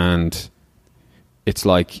 And it's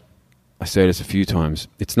like, I say this a few times,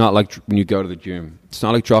 it's not like when you go to the gym, it's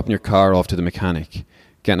not like dropping your car off to the mechanic,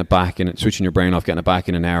 getting it back in, switching your brain off, getting it back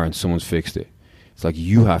in an hour, and someone's fixed it. It's like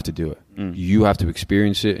you have to do it. You have to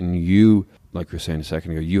experience it, and you, like you were saying a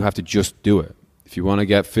second ago, you have to just do it. If you want to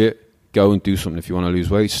get fit, go and do something. If you want to lose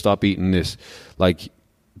weight, stop eating this. Like,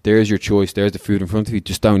 there's your choice. There's the food in front of you.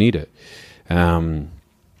 Just don't eat it.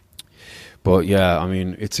 But yeah, I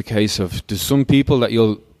mean, it's a case of, there's some people that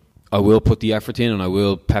I will put the effort in, and I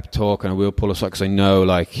will pep talk, and I will pull aside, because I know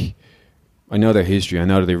their history. I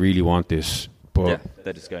know that they really want this. But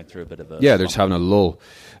they're just going through a bit of a... Yeah, they're just having a lull.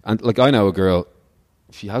 And like, I know a girl,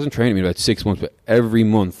 she hasn't trained me in about 6 months, but every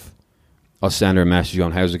month I'll send her a message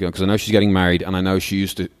on how's it going, because I know she's getting married, and I know she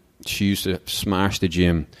used to smash the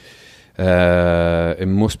gym. It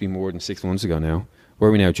must be more than 6 months ago now. Where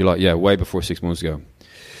are we now? July? Yeah, way before 6 months ago.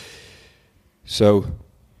 So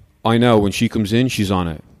I know when she comes in, she's on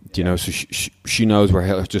it. You know, so she knows where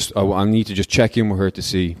I need to just check in with her to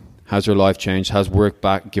see, has her life changed? Has work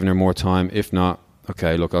back, given her more time? If not,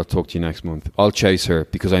 okay, look, I'll talk to you next month. I'll chase her,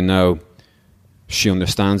 because I know she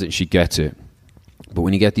understands it and she gets it. But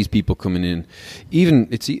when you get these people coming in, even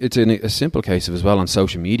it's a simple case of as well on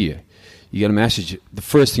social media. You get a message, the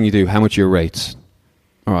first thing you do, how much are your rates?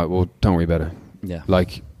 All right, well, don't worry about it. Yeah.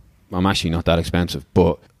 Like, I'm actually not that expensive,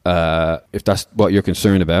 but if that's what you're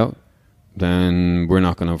concerned about, then we're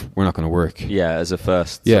not gonna work. Yeah, as a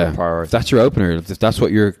first sort of priority. If that's your opener, if that's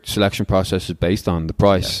what your selection process is based on, the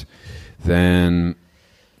price, then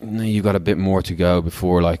no, you've got a bit more to go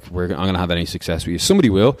before like I'm going to have any success with you. Somebody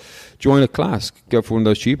will join a class, go for one of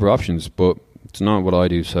those cheaper options, but it's not what I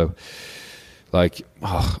do. So like,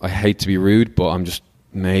 I hate to be rude, but I'm just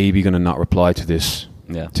maybe going to not reply to this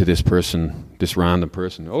to this person, this random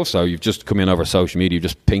person. Also, you've just come in over social media, you've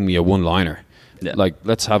just pinged me a one-liner. Yeah. Like,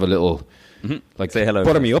 let's have a little, like, say hello,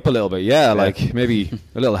 butter me up a little bit. Yeah, like maybe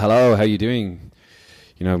a little hello, how you doing?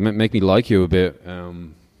 You know, make me like you a bit.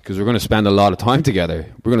 Because we're going to spend a lot of time together.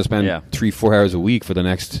 We're going to spend 3-4 hours a week for the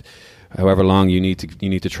next however long you need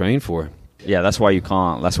to train for. Yeah, that's why you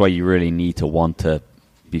can't. That's why you really need to want to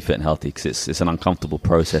be fit and healthy, because it's an uncomfortable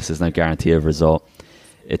process. There's no guarantee of result.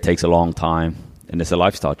 It takes a long time, and it's a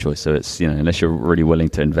lifestyle choice. So it's, you know, unless you're really willing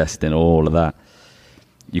to invest in all of that,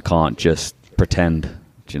 you can't just pretend.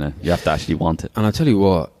 You know, you have to actually want it. And I'll tell you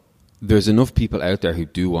what, there's enough people out there who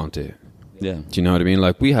do want it. Yeah. Do you know what I mean?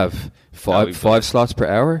 Like, we have five slots per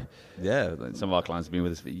hour. Yeah, some of our clients have been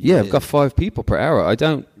with us for years. Yeah, I've got 5 people per hour. I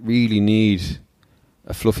don't really need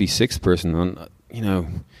a fluffy 6th person. And, you know,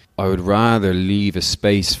 I would rather leave a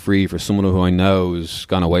space free for someone who I know has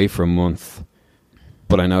gone away for a month,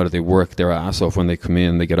 but I know that they work their ass off when they come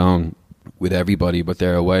in. They get on with everybody, but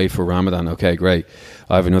they're away for Ramadan. Okay, great.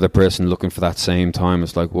 I have another person looking for that same time.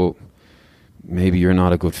 It's like, well, maybe you're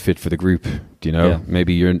not a good fit for the group. Do you know? Yeah.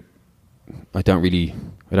 Maybe I don't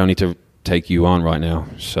need to take you on right now.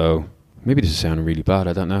 So maybe this is sounding really bad.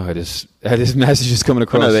 I don't know how this message is coming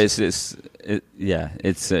across. No,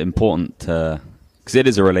 it's important to, because it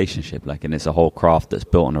is a relationship, like, and it's a whole craft that's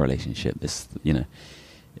built on a relationship. It's, you know,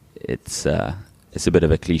 it's a bit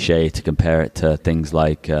of a cliche to compare it to things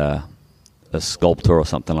like a sculptor or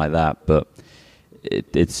something like that, but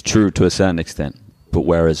it's true to a certain extent. But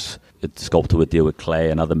whereas a sculptor would deal with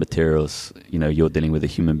clay and other materials, you know, you're dealing with a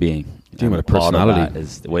human being. Dealing with a personality.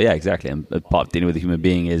 Exactly. And part of dealing with a human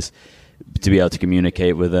being is to be able to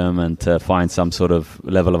communicate with them and to find some sort of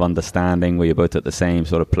level of understanding where you're both at the same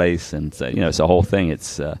sort of place. And so, you know, it's a whole thing.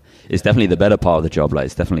 It's definitely the better part of the job. Like,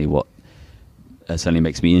 it's definitely what certainly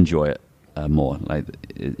makes me enjoy it more. Like,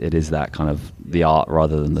 it is that kind of the art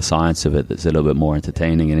rather than the science of it that's a little bit more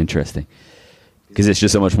entertaining and interesting. Because it's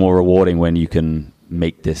just so much more rewarding when you can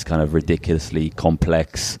make this kind of ridiculously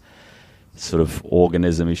complex sort of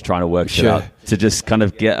organism who's trying to work shit out to just kind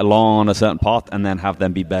of get along on a certain path and then have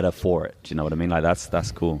them be better for it. Do you know what I mean? Like,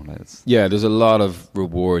 that's cool. Like, there's a lot of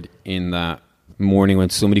reward in that morning when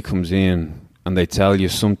somebody comes in and they tell you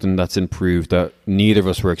something that's improved that neither of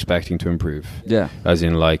us were expecting to improve. Yeah. As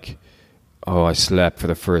in, like, oh, I slept for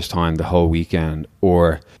the first time the whole weekend,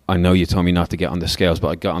 or I know you told me not to get on the scales, but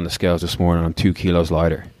I got on the scales this morning, I'm 2 kilos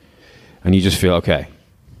lighter. And you just feel, okay,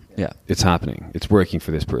 it's happening. It's working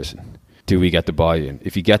for this person. Do we get the buy-in?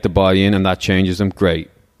 If you get the buy-in and that changes them,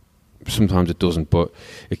 great. Sometimes it doesn't, but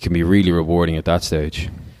it can be really rewarding at that stage.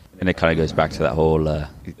 And it kind of goes back to that whole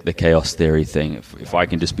the chaos theory thing. If I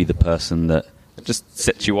can just be the person that just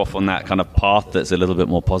sets you off on that kind of path that's a little bit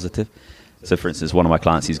more positive. So, for instance, one of my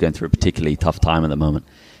clients, he's going through a particularly tough time at the moment.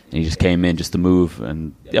 And he just came in just to move,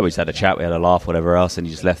 and we just had a chat, we had a laugh, whatever else, and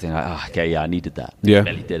he just left, and I needed that. Yeah. He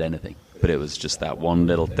barely did anything. But it was just that one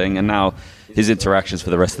little thing. And now his interactions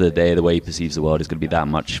for the rest of the day, the way he perceives the world, is going to be that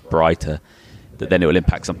much brighter, that then it will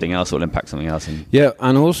impact something else,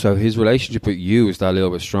 And also his relationship with you is that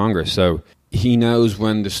little bit stronger. So he knows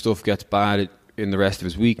when the stuff gets bad in the rest of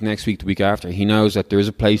his week, next week, the week after, he knows that there is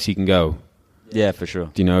a place he can go. Yeah, for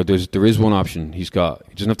sure. You know, there is one option he's got.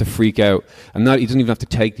 He doesn't have to freak out. And he doesn't even have to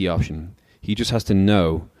take the option. He just has to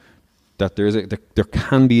know that there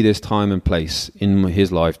can be this time and place in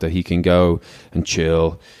his life that he can go and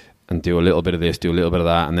chill and do a little bit of this, do a little bit of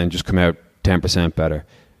that, and then just come out 10% better.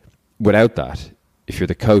 Without that, if you're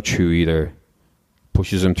the coach who either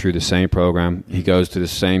pushes him through the same program, he goes to the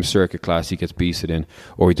same circuit class he gets beasted in,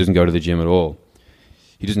 or he doesn't go to the gym at all,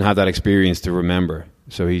 he doesn't have that experience to remember.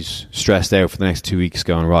 So he's stressed out for the next 2 weeks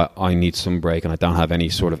going, right, I need some break and I don't have any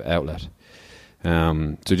sort of outlet.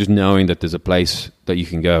 So just knowing that there's a place that you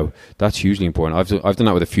can go, that's hugely important. I've done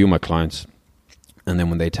that with a few of my clients. And then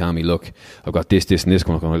when they tell me, look, I've got this, and this,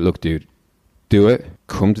 I'm like, look, dude, do it.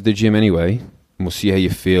 Come to the gym anyway, and we'll see how you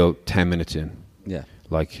feel 10 minutes in. Yeah.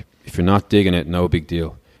 Like, if you're not digging it, no big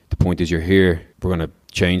deal. The point is you're here. We're going to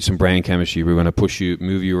change some brain chemistry. We're going to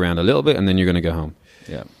move you around a little bit, and then you're going to go home.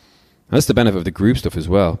 Yeah. And that's the benefit of the group stuff as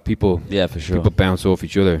well. People, for sure. People bounce off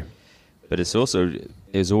each other. But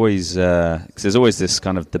there's always this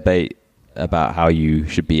kind of debate about how you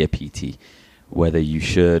should be a PT, whether you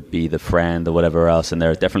should be the friend or whatever else. And there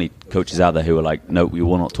are definitely coaches out there who are like, no, we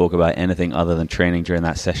will not talk about anything other than training during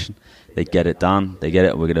that session. They get it done. They get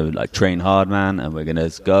it. We're going to train hard, man, and we're going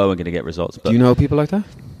to go. We're going to get results. But do you know people like that?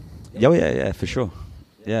 Yeah, for sure.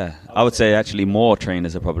 Yeah, I would say actually more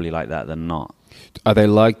trainers are probably like that than not. Are they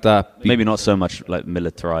like that? Maybe not so much like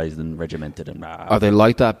militarized and regimented and. Are they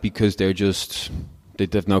like that because they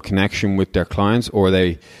have no connection with their clients, or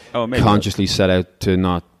they consciously set out to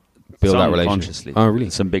not build that relationship? Consciously. Oh, really?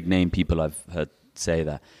 Some big name people I've heard say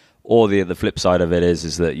that. Or the flip side of it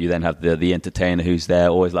is that you then have the entertainer who's there,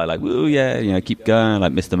 always like, woo, yeah, keep going,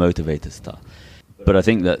 like Mr. Motivator stuff. But I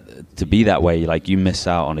think that to be that way, like you miss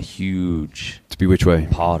out on a huge. To be which way?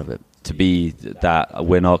 Part of it. To be that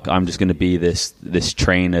I'm just going to be this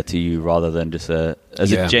trainer to you rather than just a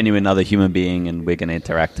genuine other human being, and we're going to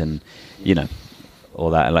interact and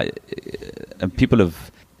all that. And people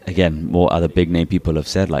have, again, more other big name people have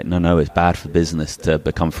said like, no, it's bad for business to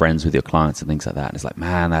become friends with your clients and things like that. And it's like,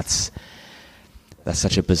 man, that's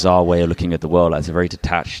such a bizarre way of looking at the world. That's a very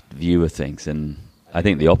detached view of things. And I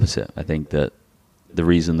think the opposite. I think that the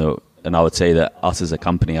reason that, and I would say that us as a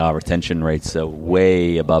company, our retention rates are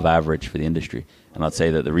way above average for the industry. And I'd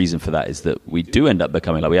say that the reason for that is that we do end up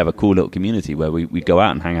becoming, like, we have a cool little community where we go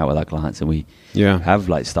out and hang out with our clients, and we have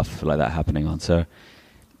like stuff like that happening on. So,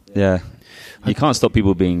 yeah, you can't stop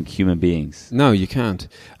people being human beings. No, you can't.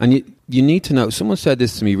 And you need to know, someone said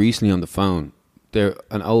this to me recently on the phone. They're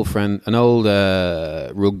an old friend, an old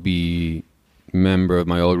rugby member of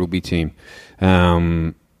my old rugby team.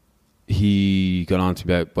 He got on to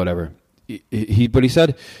me about whatever. But he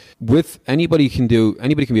said, with anybody can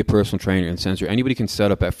be a personal trainer and sensor. Anybody can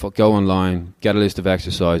set up go online, get a list of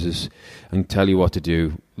exercises, and tell you what to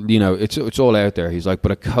do. It's all out there. He's like,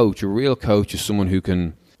 but a real coach is someone who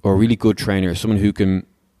can, or a really good trainer is someone who can.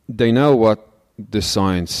 They know what the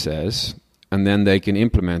science says, and then they can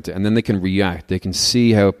implement it, and then they can react. They can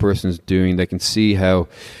see how a person's doing. They can see how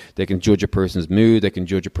they can judge a person's mood. They can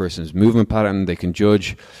judge a person's movement pattern. They can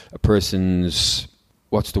judge a person's,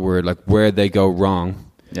 like where they go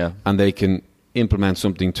wrong. Yeah. And they can implement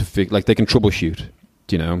something to fix, like they can troubleshoot,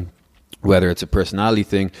 whether it's a personality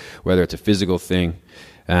thing, whether it's a physical thing.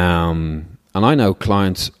 And I know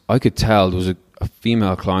clients, I could tell there was a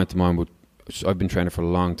female client of mine, I've been training for a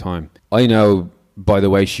long time. I know by the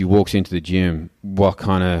way she walks into the gym what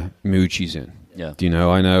kind of mood she's in. Yeah.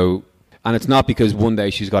 I know. And it's not because one day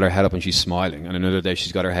she's got her head up and she's smiling, and another day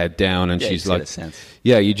she's got her head down and she's like,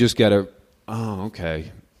 you just get a, oh,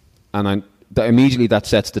 okay. And immediately that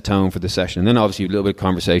sets the tone for the session. And then obviously a little bit of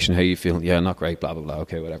conversation, how you feeling? Yeah, not great, blah, blah, blah.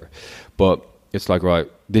 Okay, whatever. But it's like, right,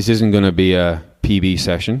 this isn't going to be a PB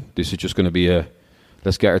session. This is just going to be a,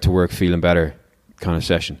 let's get her to work feeling better kind of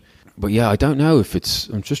session. But yeah, I don't know if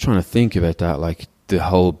I'm just trying to think about that, like the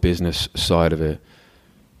whole business side of it.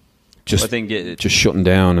 Just shutting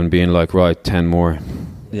down and being like, right, 10 more.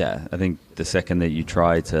 Yeah, I think the second that you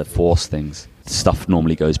try to force things, stuff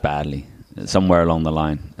normally goes badly somewhere along the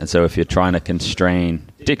line. And so if you're trying to constrain,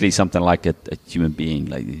 particularly something like a human being,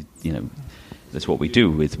 like, that's what we do.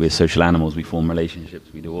 We're social animals. We form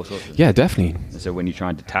relationships. We do all sorts of things. Yeah, definitely. And so when you try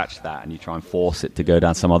and detach that and you try and force it to go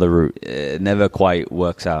down some other route, it never quite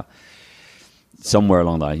works out. Somewhere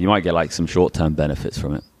along the line, you might get like some short-term benefits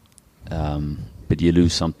from it. But you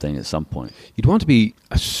lose something at some point. You'd want to be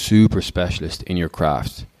a super specialist in your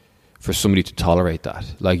craft for somebody to tolerate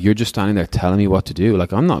that. Like, you're just standing there telling me what to do.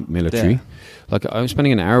 Like, I'm not military. Yeah. Like, I'm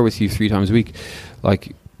spending an hour with you 3 times a week.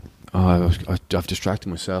 Like, I've distracted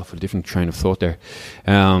myself with a different train of thought there.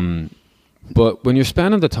 But when you're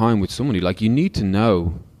spending the time with somebody, like, you need to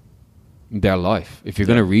know their life. If you're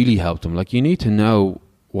going to really help them, like, you need to know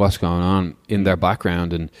what's going on in their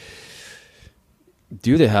background. And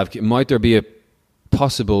might there be a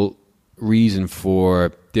possible reason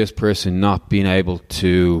for this person not being able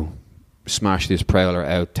to smash this prowler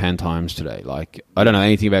out 10 times today? Like, I don't know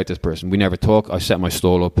anything about this person. We never talk. I set my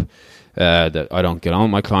stall up that I don't get on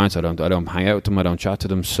with my clients. I don't hang out with them. I don't chat to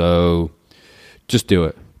them. So just do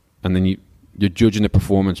it. And then you're judging the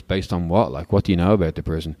performance based on what? Like, what do you know about the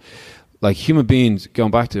person? Like, human beings,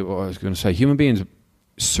 going back to what I was going to say, human beings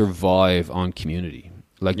survive on community.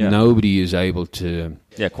 Like, nobody is able to...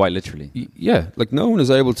 Yeah, quite literally. Like, no one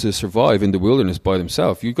is able to survive in the wilderness by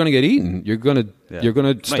themselves. You're going to get eaten. You're going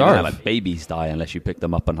to starve. Like, babies die unless you pick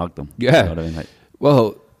them up and hug them. Yeah. You know what I mean? Like,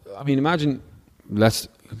 well, I mean, imagine... Let's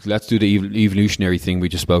do the evolutionary thing we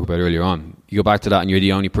just spoke about earlier on. You go back to that and you're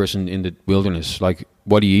the only person in the wilderness. Like,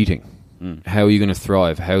 what are you eating? How are you going to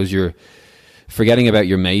thrive? How's your... Forgetting about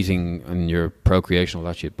your mating and your procreation, all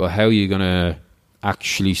that shit, but how are you going to...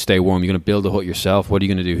 actually stay warm? You're going to build a hut yourself. What are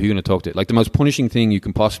you going to do? Who are you going to talk to? Like, the most punishing thing you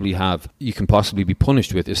can possibly be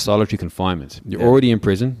punished with is solitary confinement. You're already in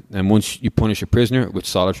prison, and once you punish a prisoner with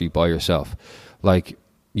solitary by yourself, like,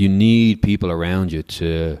 you need people around you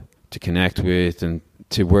to connect with and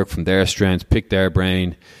to work from their strengths, pick their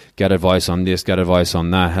brain, get advice on this, get advice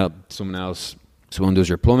on that, help someone else. Someone does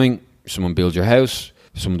your plumbing, someone builds your house,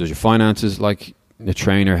 someone does your finances. Like, the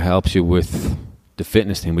trainer helps you with the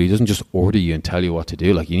fitness thing, but he doesn't just order you and tell you what to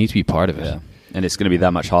do. Like, you need to be part of it. Yeah. And it's going to be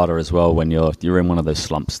that much harder as well when you're in one of those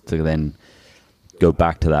slumps to then go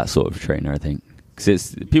back to that sort of trainer, I think.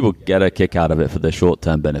 Because people get a kick out of it for the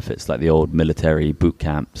short-term benefits, like the old military boot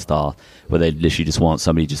camp style, where they literally just want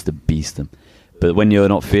somebody just to beast them. But when you're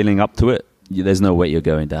not feeling up to it, there's no way you're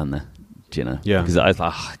going down there, do you know? Yeah. Because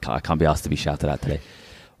I can't be asked to be shouted at today.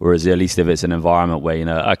 Whereas at least if it's an environment where,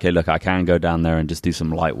 okay, look, I can go down there and just do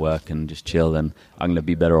some light work and just chill, then I'm going to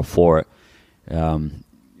be better off for it.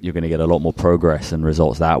 You're going to get a lot more progress and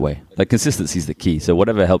results that way. Like, consistency is the key. So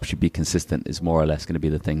whatever helps you be consistent is more or less going to be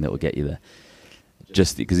the thing that will get you there.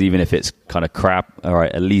 Just because even if it's kind of crap, all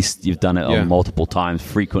right, at least you've done it on multiple times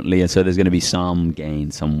frequently, and so there's going to be some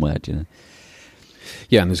gain somewhere, do you know?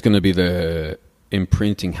 Yeah, and there's going to be the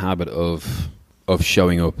imprinting habit of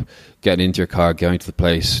showing up, getting into your car, going to the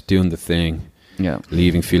place, doing the thing,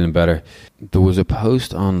 leaving feeling better. There was a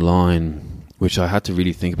post online which I had to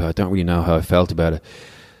really think about. I don't really know how I felt about it,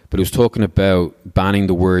 but it was talking about banning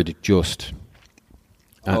the word just.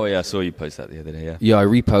 Oh yeah, I saw you post that the other day. Yeah, I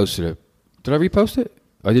reposted it. Did I repost it?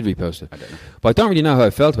 I did repost it. I don't know. But I don't really know how I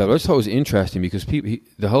felt about it. I just thought it was interesting because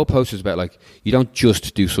the whole post was about, like, you don't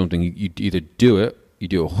just do something. You either do it, you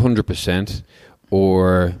do 100%,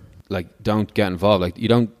 or, like, don't get involved. Like, you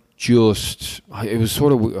don't just... It was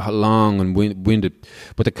sort of long and winded.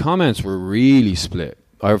 But the comments were really split.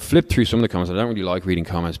 I flipped through some of the comments. I don't really like reading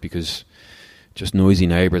comments because just noisy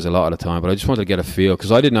neighbours a lot of the time. But I just wanted to get a feel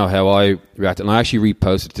because I didn't know how I reacted. And I actually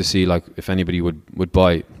reposted to see, like, if anybody would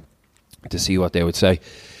buy, to see what they would say.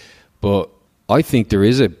 But I think there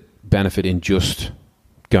is a benefit in just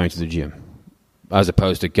going to the gym as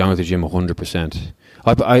opposed to going to the gym 100%.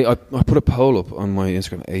 I put a poll up on my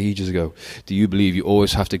Instagram ages ago. Do you believe you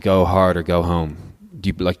always have to go hard or go home?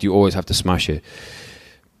 Do you always have to smash it?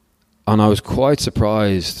 And I was quite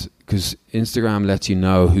surprised because Instagram lets you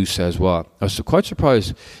know who says what. I was quite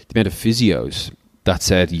surprised the amount of physios that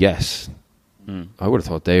said yes. I would have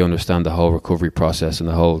thought they understand the whole recovery process and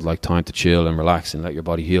the whole, like, time to chill and relax and let your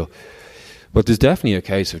body heal. But there's definitely a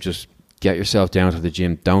case of just get yourself down to the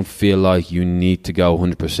gym. Don't feel like you need to go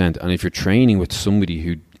 100%. And if you're training with somebody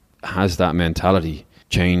who has that mentality,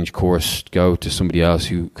 change course, go to somebody else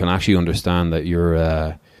who can actually understand that you're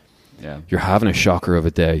having a shocker of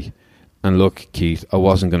a day. And look, Keith, I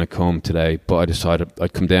wasn't going to come today, but I decided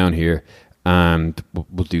I'd come down here and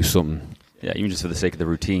we'll do something. Yeah, even just for the sake of the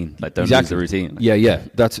routine. Like, don't lose the routine. Yeah.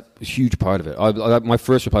 That's a huge part of it. My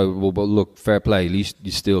first reply was, well, look, fair play. At least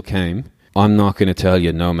you still came. I'm not going to tell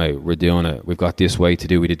you, no, mate, we're doing it. We've got this weight to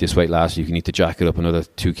do. We did this weight last week. You need to jack it up another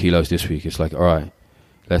 2 kilos this week. It's like, all right,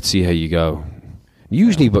 let's see how you go.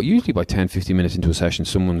 Usually by 10, 15 minutes into a session,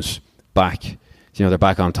 someone's back. They're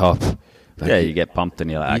back on top. Like, you get pumped and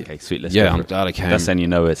you're like, okay, sweet, let's go. Yeah, I'm glad I came. That's when you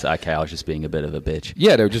know it's, okay, I was just being a bit of a bitch.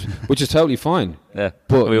 Yeah, which is totally fine. Yeah,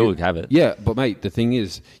 but we all have it. Yeah, but mate, the thing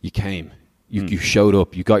is, you came. You showed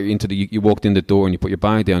up. You got you walked in the door and you put your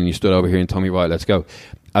bag down and you stood over here and told me, right, let's go.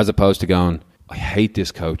 As opposed to going, I hate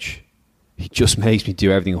this coach. He just makes me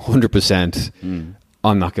do everything 100%.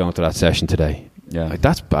 I'm not going to that session today. Yeah, like,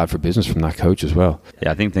 that's bad for business from that coach as well.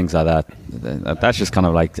 Yeah, I think things like that's just kind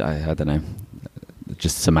of like, I don't know,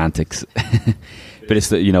 just semantics. But it's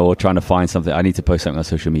that, we're trying to find something. I need to post something on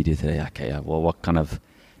social media today. Okay, well, what kind of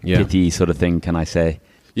pithy sort of thing can I say?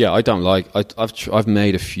 Yeah, I don't like. I've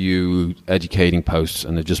made a few educating posts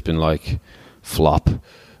and they've just been like flop.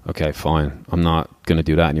 Okay, fine. I'm not going to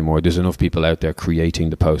do that anymore. There's enough people out there creating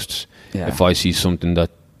the posts. Yeah. If I see something that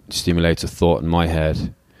stimulates a thought in my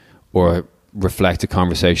head or reflect a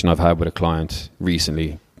conversation I've had with a client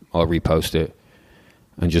recently, I'll repost it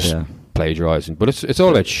and just plagiarizing. But it's all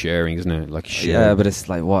about sharing, isn't it? Like, sharing. Yeah, but it's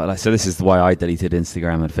like what? Like, so this is why I deleted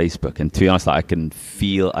Instagram and Facebook. And to be honest, like,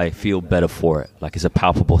 I feel better for it. Like, it's a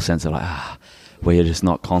palpable sense of like, where you're just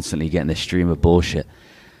not constantly getting this stream of bullshit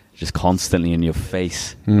just constantly in your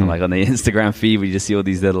face. Like on the Instagram feed, we just see all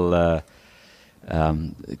these little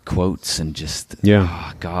quotes and just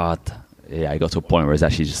oh God. Yeah, I got to a point where it's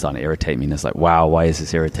actually just starting to irritate me, and it's like, wow, why is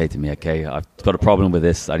this irritating me? Okay, I've got a problem with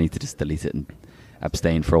this. I need to just delete it and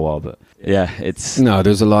abstain for a while. But yeah,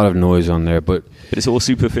 there's a lot of noise on there, but it's all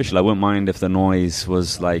superficial. I wouldn't mind if the noise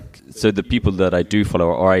was like, so the people that I do follow,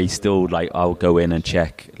 or I still like, I'll go in and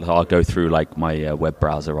check. I'll go through like my web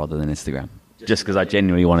browser rather than Instagram, just because I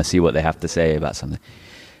genuinely want to see what they have to say about something.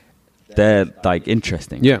 they're like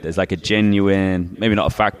interesting. Yeah. There's like a genuine, maybe not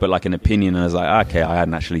a fact, but like an opinion. And I was like, okay, I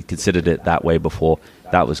hadn't actually considered it that way before.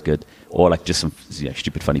 That was good. Or like just some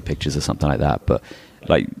stupid funny pictures or something like that. But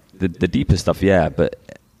like the deeper stuff, yeah. But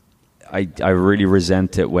I really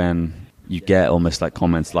resent it when you get almost like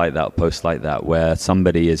comments like that, or posts like that, where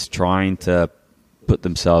somebody is trying to put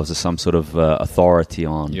themselves as some sort of authority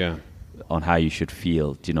on how you should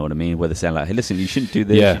feel. Do you know what I mean? Where they're saying like, hey, listen, you shouldn't do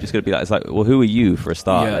this. Yeah. You're just going to be like, it's like, well, who are you for a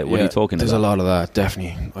start? Like, what are you talking There's about? a lot of that,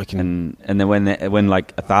 definitely. And then when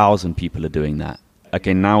like 1,000 people are doing that,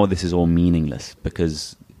 okay, now this is all meaningless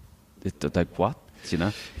because it's like, what? You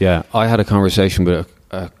know? Yeah, I had a conversation with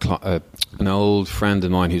an old friend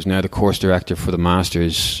of mine who's now the course director for the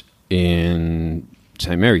Masters in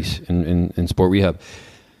St. Mary's in sport rehab.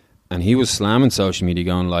 And he was slamming social media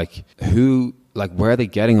going like, where are they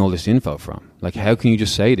getting all this info from? Like, how can you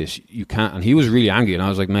just say this? You can't. And he was really angry. And I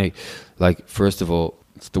was like, mate, like, first of all,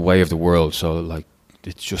 it's the way of the world. So, like,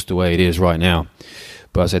 it's just the way it is right now.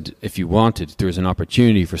 But I said, if you wanted, there's an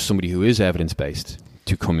opportunity for somebody who is evidence-based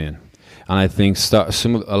to come in. And I think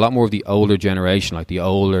a lot more of the older generation, like the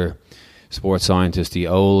older sports scientists, the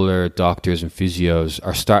older doctors and physios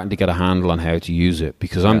are starting to get a handle on how to use it,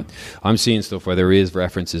 because I'm seeing stuff where there is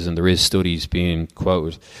references and there is studies being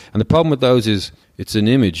quoted. And the problem with those is it's an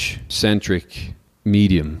image-centric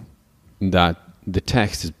medium that the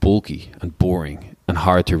text is bulky and boring and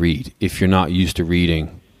hard to read if you're not used to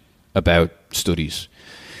reading about studies.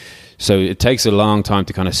 So it takes a long time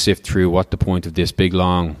to kind of sift through what the point of this big,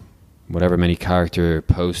 long, whatever many character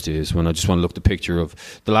post is, when I just want to look the picture of,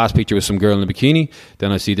 the last picture was some girl in a bikini,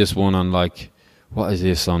 then I see this one on like, what is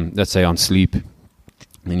this on, let's say on sleep, and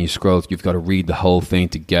then you scroll, you've got to read the whole thing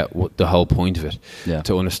to get what the whole point of it,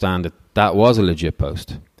 to understand that that was a legit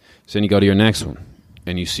post. So then you go to your next one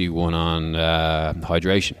and you see one on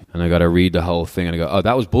hydration, and I got to read the whole thing and I go, oh,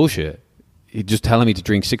 that was bullshit. You're just telling me to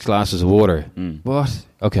drink 6 glasses of water. What?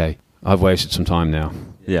 Okay, I've wasted some time now.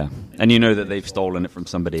 Yeah, and you know that they've stolen it from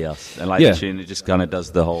somebody else, and like it just kind of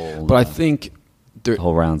does the whole. But I think the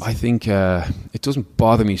whole rounds. I think it doesn't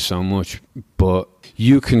bother me so much. But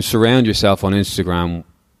you can surround yourself on Instagram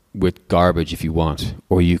with garbage if you want,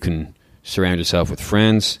 or you can surround yourself with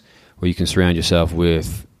friends, or you can surround yourself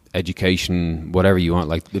with education, whatever you want.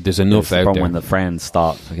 Like, there's enough out there. When the friends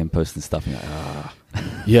start fucking posting stuff, and you're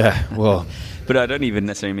like, yeah, well. But I don't even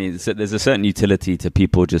necessarily mean there's a certain utility to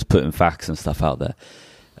people just putting facts and stuff out there.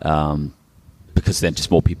 Because then just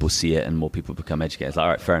more people see it and more people become educated. It's like, all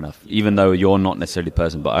right, fair enough. Even though you're not necessarily the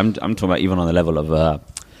person, but I'm talking about even on the level of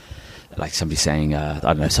like somebody saying, I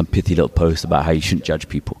don't know, some pithy little post about how you shouldn't judge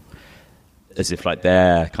people, as if like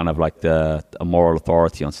they're kind of like a moral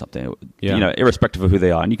authority on something. You know, irrespective of who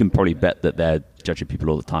they are, and you can probably bet that they're judging people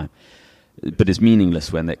all the time. But it's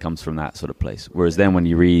meaningless when it comes from that sort of place. Whereas then when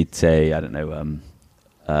you read, say, I don't know,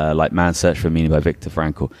 like Man's Search for Meaning by Viktor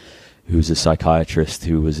Frankl, who's a psychiatrist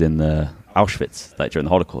who was in the Auschwitz, like during the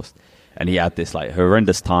Holocaust, and he had this like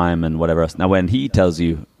horrendous time and whatever else. Now, when he tells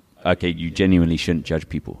you, okay, you genuinely shouldn't judge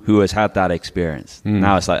people, who has had that experience,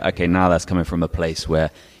 now it's like, okay, now that's coming from a place where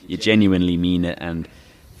you genuinely mean it, and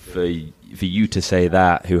for you to say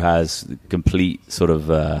that, who has complete sort of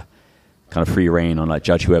kind of free reign on like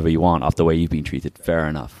judge whoever you want after the way you've been treated, fair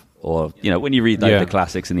enough. Or, you know, when you read like the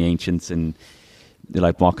classics and the ancients and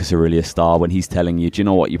like Marcus Aurelius Star, when he's telling you, do you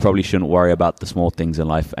know what, you probably shouldn't worry about the small things in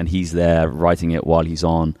life, and he's there writing it while he's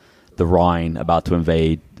on the Rhine about to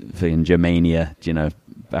invade in Germania, you know,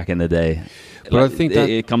 back in the day. But like, I think that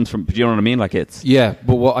it comes from, do you know what I mean? Like it's... Yeah,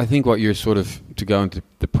 but I think what you're sort of, to go into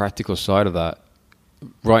the practical side of that,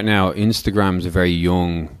 right now, Instagram's a very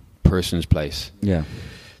young person's place. Yeah.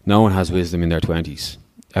 No one has wisdom in their 20s.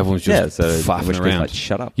 Everyone's just faffing around. Like,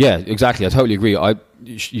 shut up. Yeah, exactly. I totally agree.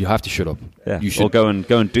 You have to shut up. Yeah. You should, or go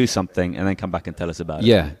and do something and then come back and tell us about it.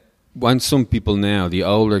 Yeah. When some people now, the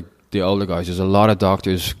older guys, there's a lot of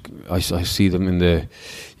doctors. I see them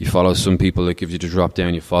you follow some people that gives you the drop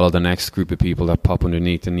down. You follow the next group of people that pop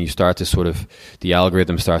underneath, and you start to sort of, the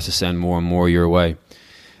algorithm starts to send more and more your way.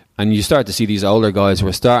 And you start to see these older guys who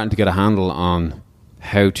are starting to get a handle on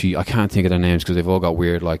how to, I can't think of their names because they've all got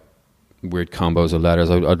weird combos of letters.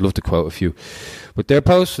 I'd love to quote a few, but they're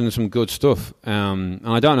posting some good stuff, and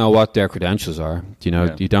I don't know what their credentials are. You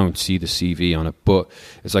know, you don't see the CV on it, but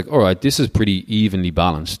it's like, all right, this is pretty evenly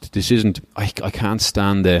balanced. This isn't, I can't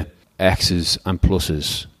stand the X's and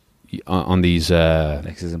pluses on these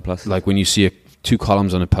X's and pluses. Like when you see 2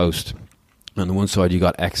 columns on a post, on the one side you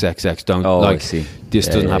got XXX, don't I see. This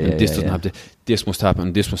doesn't happen, this doesn't happen, this must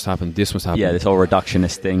happen, this must happen, this must happen. Yeah, this whole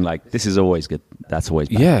reductionist thing, like, this is always good, that's always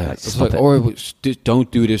bad. Yeah, like, it's like, or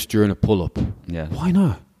don't do this during a pull-up. Yeah. Why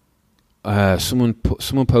not? someone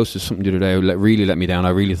posted something the other day that really let me down. I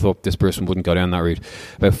really thought this person wouldn't go down that route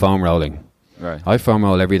about foam rolling. Right. I foam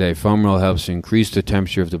roll every day. Foam roll helps increase the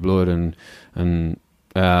temperature of the blood and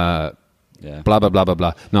blah blah blah blah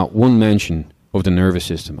blah. Not one mention of the nervous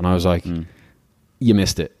system, and I was like, you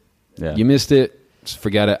missed it. Yeah. You missed it. Just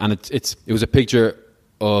forget it. And it was a picture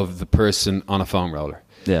of the person on a foam roller.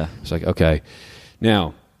 Yeah. It's like, okay,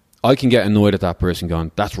 now I can get annoyed at that person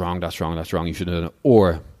going, that's wrong, that's wrong, that's wrong, you should have done it.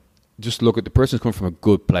 Or just look at the person's coming from a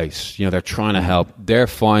good place. You know, they're trying to help. They're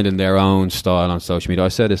finding their own style on social media. I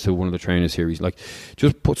said this to one of the trainers here. He's like,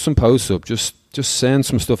 just put some posts up. Just send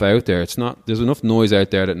some stuff out there. It's not, there's enough noise out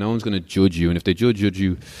there that no one's going to judge you. And if they judge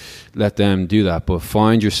you, let them do that. But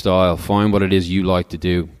find your style. Find what it is you like to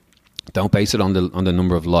do. Don't base it on the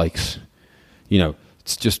number of likes. You know,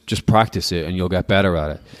 it's just practice it and you'll get better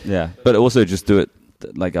at it. Yeah, but also just do it.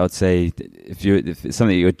 Like I would say, if it's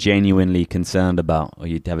something that you're genuinely concerned about, or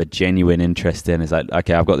you have a genuine interest in, it's like,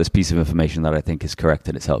 okay, I've got this piece of information that I think is correct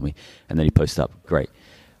and it's helped me, and then you post up, great.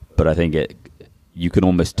 But I think you can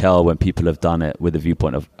almost tell when people have done it with the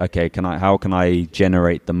viewpoint of, okay, how can I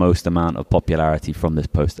generate the most amount of popularity from this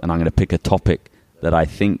post, and I'm going to pick a topic that I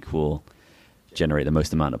think will generate the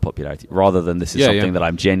most amount of popularity, rather than this is something that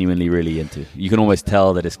I'm genuinely really into. You can almost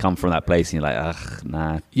tell that it's come from that place, and you're like, ugh,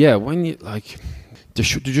 nah. Yeah, when you like. There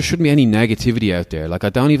just shouldn't be any negativity out there. Like, I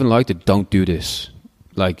don't even like the don't do this.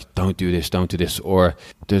 Like, don't do this, don't do this. Or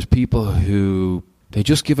there's people who, they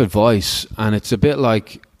just give advice, and it's a bit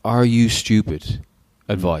like, are you stupid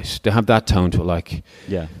advice? They have that tone to it, like,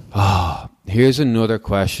 here's another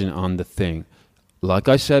question on the thing. Like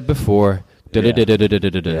I said before, Yeah,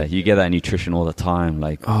 you get that in nutrition all the time,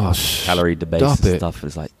 like calorie debates and stuff.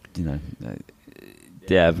 It's like, you know,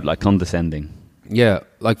 like condescending. Yeah,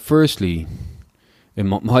 like firstly, in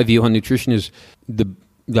my view on nutrition is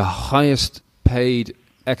the highest paid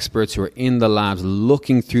experts who are in the labs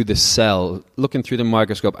looking through the cell, looking through the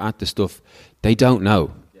microscope at the stuff, they don't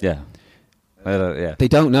know. Yeah. They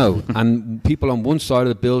don't know. And people on one side of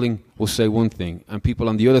the building will say one thing, and people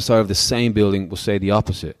on the other side of the same building will say the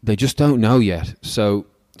opposite. They just don't know yet. So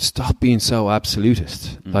stop being so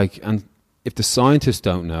absolutist. Like, and if the scientists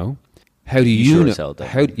don't know, how do you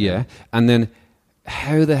know? And then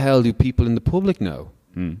how the hell do people in the public know?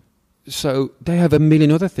 So they have a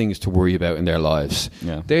million other things to worry about in their lives.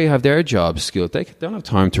 Yeah. They have their job skills. They don't have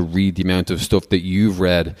time to read the amount of stuff that you've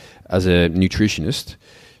read as a nutritionist.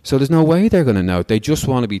 So there's no way they're going to know. They just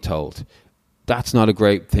want to be told. That's not a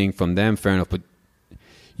great thing from them, fair enough. But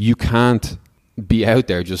you can't be out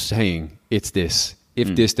there just saying, it's this.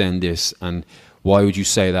 If this, then this. And why would you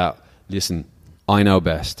say that? Listen, I know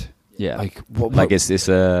best. Yeah. Like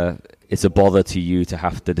it's a bother to you to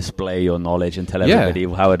have to display your knowledge and tell everybody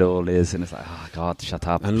how it all is, and it's like, oh God, shut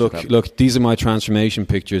up. And look, these are my transformation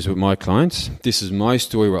pictures with my clients. This is my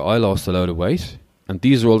story where I lost a load of weight, and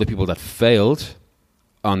these are all the people that failed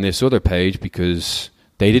on this other page because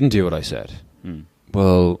they didn't do what I said.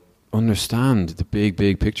 Well, understand the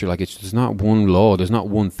big picture. Like, there's not one law, there's not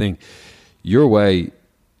one thing. Your way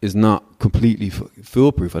is not completely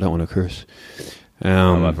foolproof. I don't want to curse.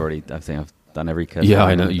 I think I've done every curse. Yeah,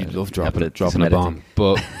 I know. You love dropping a bomb.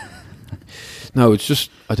 But no, it's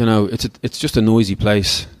just, I don't know. It's just a noisy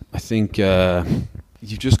place. I think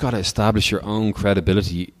you've just got to establish your own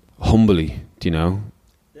credibility humbly, do you know?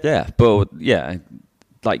 Yeah, but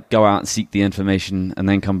like go out and seek the information and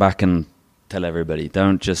then come back and tell everybody.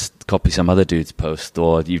 Don't just copy some other dude's post,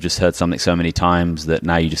 or you've just heard something so many times that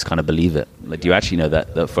now you just kind of believe it. Like, do you actually know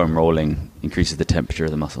that foam rolling increases the temperature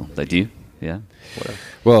of the muscle? Like, do you? Yeah. Whatever.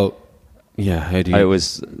 Well, yeah. How do you?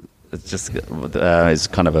 It's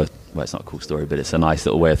kind of it's not a cool story, but it's a nice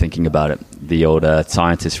little way of thinking about it. The old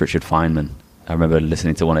scientist Richard Feynman. I remember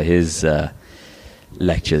listening to one of his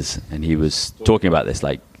lectures, and he was talking about this,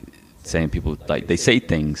 like saying people, like, they say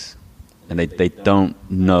things and they don't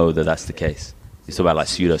know that that's the case. He's talking about like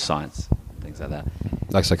pseudoscience, things like that.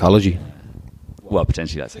 Like psychology? Well,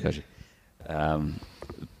 potentially like psychology.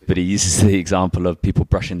 But he uses the example of people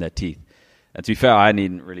brushing their teeth. And to be fair, I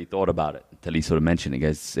hadn't really thought about it until he sort of mentioned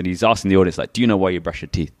it. And he's asking the audience, like, do you know why you brush your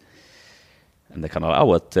teeth? And they're kind of like, oh,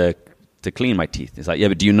 well, to clean my teeth. It's like, yeah,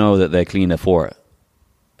 but do you know that they're cleaner for it?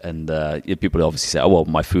 And people obviously say, oh, well,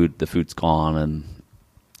 the food's gone and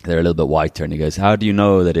they're a little bit whiter. And he goes, how do you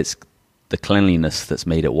know that it's the cleanliness that's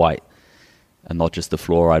made it white and not just the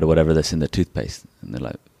fluoride or whatever that's in the toothpaste? And they're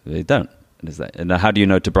like, they don't. And how do you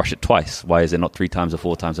know to brush it twice? Why is it not 3 times or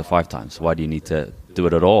 4 times or 5 times? Why do you need to do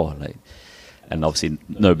it at all? And obviously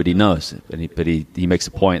nobody knows. But he makes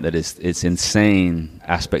a point that it's insane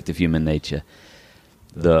aspect of human nature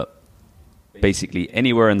that basically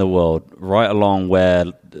anywhere in the world, right along where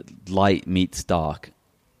light meets dark,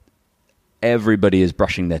 everybody is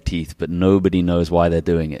brushing their teeth, but nobody knows why they're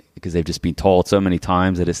doing it, because they've just been told so many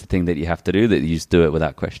times that it's the thing that you have to do, that you just do it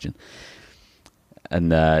without question.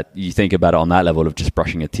 And you think about it on that level of just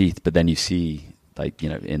brushing your teeth, but then you see, like,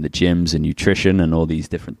 in the gyms and nutrition and all these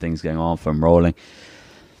different things going on, from rolling.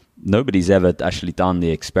 Nobody's ever actually done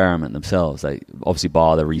the experiment themselves, like obviously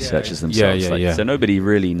bar the researchers themselves. So nobody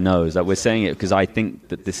really knows. That we're saying it because I think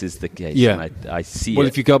that this is the case. Yeah, and I see. Well,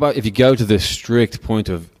 it. if you go to the strict point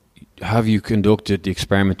of, have you conducted the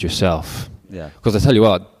experiment yourself? Yeah. Because I tell you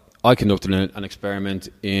what, I conducted an experiment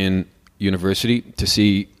in university to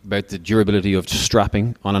see about the durability of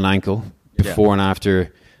strapping on an ankle before and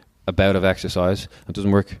after a bout of exercise. It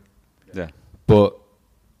doesn't work. Yeah. But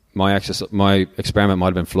my experiment might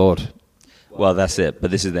have been flawed. Well, that's it.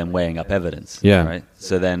 But this is then weighing up evidence. Yeah. Right.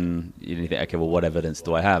 So then you think, okay, well, what evidence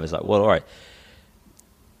do I have? It's like, well, all right.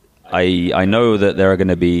 I know that there are going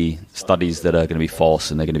to be studies that are going to be false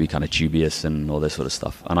and they're going to be kind of dubious and all this sort of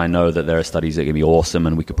stuff. And I know that there are studies that are going to be awesome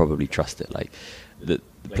and we could probably trust it. Like the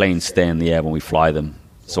planes stay in the air when we fly them.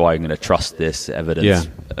 So I'm going to trust this evidence.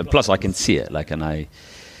 Yeah. Plus I can see it.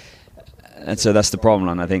 And so that's the problem.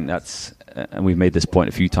 And I think that's, and we've made this point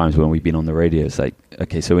a few times when we've been on the radio. It's like,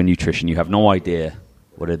 okay, so in nutrition, you have no idea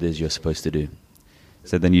what it is you're supposed to do.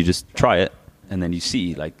 So then you just try it. And then you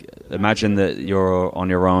see, like, imagine that you're on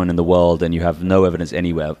your own in the world and you have no evidence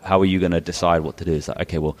anywhere. How are you going to decide what to do? It's like,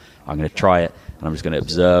 okay, well, I'm going to try it and I'm just going to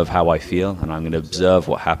observe how I feel and I'm going to observe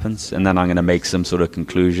what happens and then I'm going to make some sort of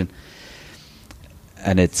conclusion.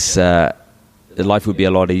 And it's life would be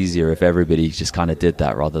a lot easier if everybody just kind of did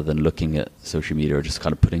that rather than looking at social media or just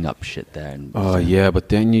kind of putting up shit there. And but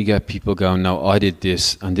then you get people going, no, I did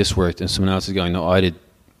this and this worked, and someone else is going, no, I did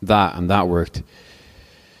that and that worked.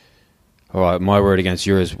 All right, my word against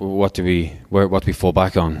yours. What do we fall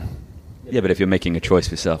back on? Yeah, but if you're making a choice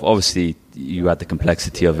for yourself, obviously you add the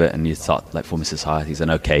complexity of it, and you start like forming societies. And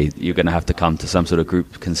okay, you're going to have to come to some sort of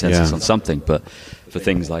group consensus on something. But for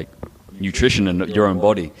things like nutrition and your own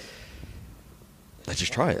body, let's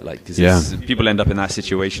just try it. Like, because people end up in that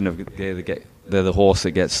situation of they're the horse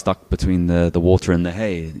that gets stuck between the water and the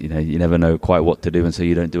hay. You never know quite what to do, and so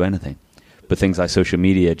you don't do anything. But things like social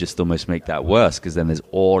media just almost make that worse because then there's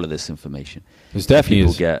all of this information. There's definitely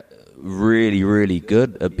people get really, really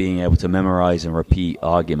good at being able to memorize and repeat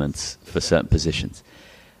arguments for certain positions,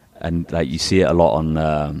 and like you see it a lot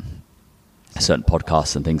on certain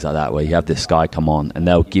podcasts and things like that, where you have this guy come on and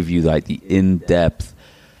they'll give you like the in-depth,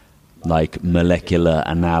 like molecular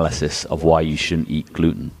analysis of why you shouldn't eat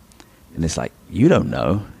gluten, and it's like, you don't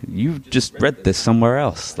know, you've just read this somewhere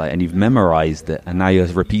else, like, and you've memorized it, and now you're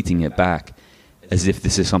repeating it back as if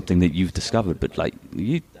this is something that you've discovered, but like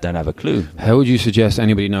you don't have a clue. How would you suggest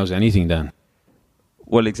anybody knows anything then?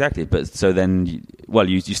 Well, exactly. But so then,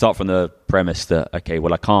 you start from the premise that, okay,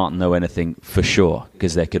 well, I can't know anything for sure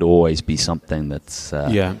because there could always be something that's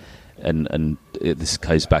and this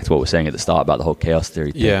goes back to what we were saying at the start about the whole chaos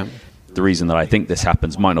theory thing. Yeah. The reason that I think this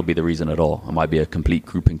happens might not be the reason at all. It might be a complete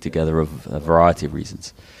grouping together of a variety of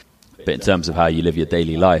reasons. But in terms of how you live your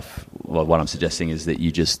daily life, well, what I'm suggesting is that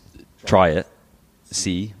you just try it,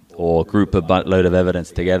 see, or group a load of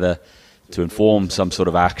evidence together to inform some sort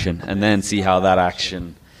of action, and then see how that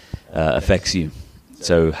action affects you.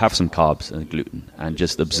 So have some carbs and gluten, and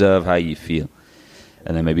just observe how you feel.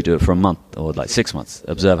 And then maybe do it for a month or like 6 months.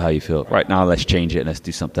 Observe how you feel. Right now, let's change it and let's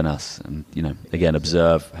do something else. And, again,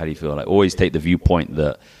 observe how do you feel. Like, always take the viewpoint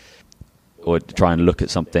or try and look at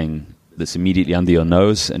something that's immediately under your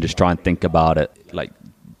nose and just try and think about it, like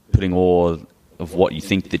putting all of what you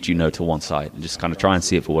think that you know to one side and just kind of try and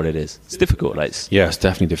see it for what it is. It's difficult. It's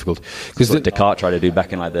definitely difficult. Because what Descartes tried to do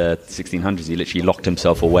back in like the 1600s, he literally locked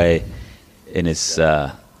himself away in his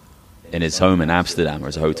home in Amsterdam or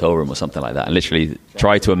his hotel room or something like that, and literally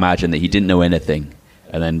tried to imagine that he didn't know anything,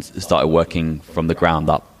 and then started working from the ground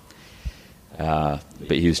up. But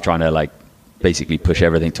he was trying to like basically push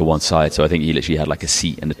everything to one side. So I think he literally had like a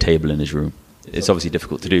seat and a table in his room. It's obviously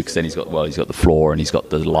difficult to do because then he's got the floor and he's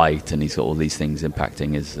got the light and he's got all these things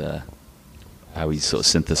impacting his how he's sort of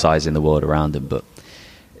synthesizing the world around him. But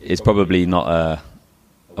it's probably not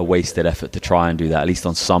a wasted effort to try and do that, at least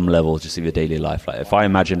on some level, just in your daily life. Like if I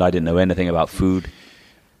imagined I didn't know anything about food,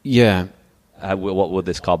 what would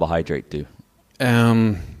this carbohydrate do?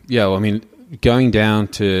 Well, I mean, going down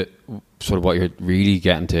to sort of what you're really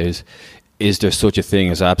getting to is there such a thing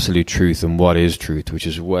as absolute truth, and what is truth, which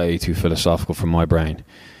is way too philosophical for my brain.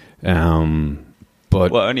 But on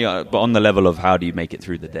the level of how do you make it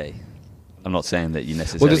through the day? I'm not saying that you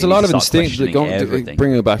necessarily. Well, there's a lot of instinct.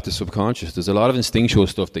 Bringing it back to subconscious, there's a lot of instinctual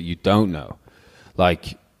stuff that you don't know.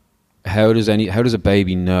 Like, how does a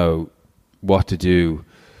baby know what to do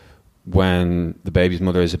when the baby's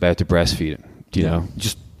mother is about to breastfeed him? Do you know?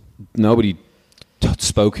 Just nobody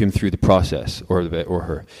spoke him through the process, or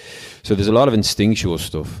her. So there's a lot of instinctual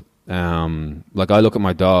stuff. Like, I look at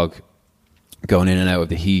my dog going in and out of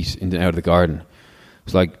the heat, in and out of the garden.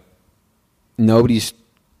 It's like, nobody's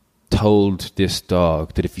told this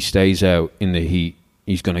dog that if he stays out in the heat,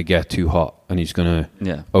 he's going to get too hot and he's going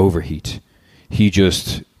to overheat. He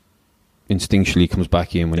just instinctually comes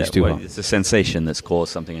back in when he's too hot. It's a sensation that's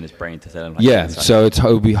caused something in his brain to tell him. So it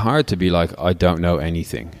would be hard to be like, I don't know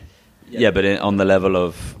anything. Yeah, but on the level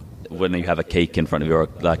of when you have a cake in front of you, or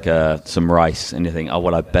like some rice, and you think, oh,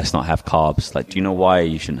 well, I best not have carbs. Like, do you know why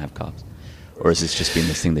you shouldn't have carbs? Or has this just been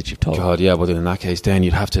this thing that you've told? God, yeah. Well, then in that case, then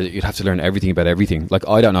you'd have to learn everything about everything. Like,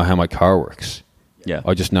 I don't know how my car works. Yeah.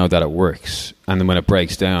 I just know that it works, and then when it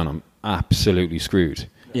breaks down, I'm absolutely screwed.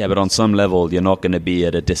 Yeah, but on some level, you're not going to be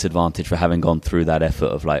at a disadvantage for having gone through that effort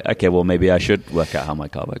of like, okay, well, maybe I should work out how my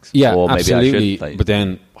car works. Yeah, or maybe absolutely. I should, like, but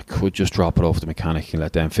then I could just drop it off to the mechanic and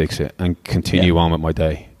let them fix it and continue on with my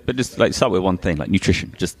day. But just like start with one thing, like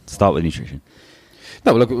nutrition. Just start with nutrition.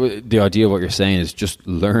 No, look, the idea of what you're saying is just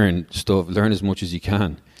learn stuff, learn as much as you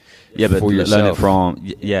can. Yeah, but for yourself. learn it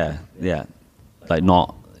from, like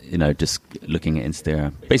not, just looking at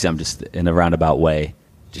Instagram. Basically, I'm just in a roundabout way,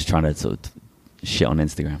 just trying to sort of shit on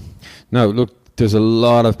Instagram. No, look, there's a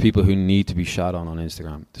lot of people who need to be shot on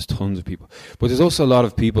Instagram. There's tons of people. But there's also a lot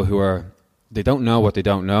of people who they don't know what they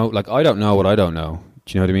don't know. Like, I don't know what I don't know.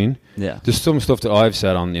 Do you know what I mean? Yeah. There's some stuff that I've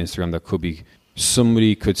said on Instagram that could be,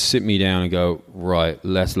 somebody could sit me down and go, right,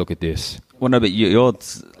 let's look at this. Well, no, but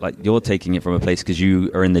you're taking it from a place because you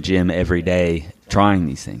are in the gym every day trying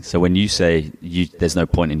these things. So when you say there's no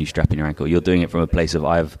point in you strapping your ankle, you're doing it from a place of,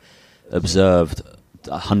 I've observed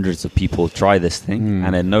hundreds of people try this thing,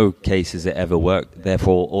 and in no case has it ever worked.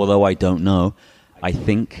 Therefore, although I don't know, I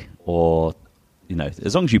think, or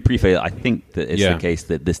as long as you preface, I think that it's the case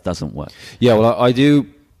that this doesn't work. Yeah, well, I do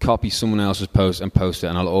copy someone else's post and post it,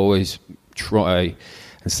 and I'll always try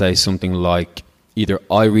and say something like, either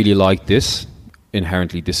I really like this,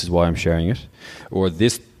 inherently this is why I'm sharing it, or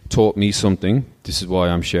this taught me something, this is why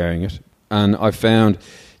I'm sharing it. And I found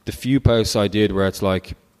the few posts I did where it's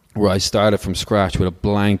like, where I started from scratch with a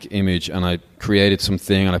blank image and I created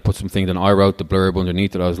something and I put something, then I wrote the blurb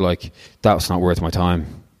underneath it. I was like, that's not worth my time.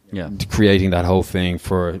 Yeah. Creating that whole thing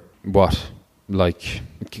for what? Like,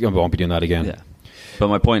 I won't be doing that again. Yeah. But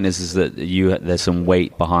my point is that there's some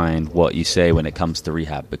weight behind what you say when it comes to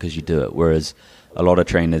rehab because you do it. Whereas a lot of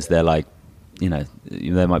trainers, they're like,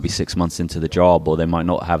 they might be 6 months into the job, or they might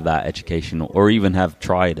not have that education, or even have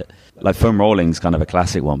tried it. Like foam rolling is kind of a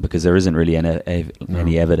classic one because there isn't really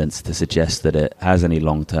any evidence to suggest that it has any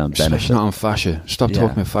long-term benefit. Especially not on fascia. Stop talking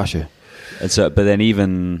about fascia. And so, but then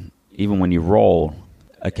even when you roll,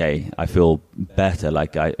 okay, I feel better.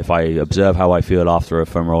 Like if I observe how I feel after a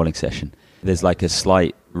foam rolling session, there's like a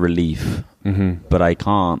slight relief. Mm-hmm. But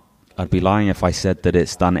I'd be lying if I said that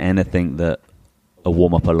it's done anything that a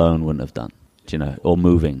warm-up alone wouldn't have done, or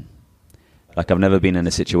moving. Like I've never been in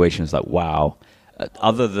a situation that's like, wow,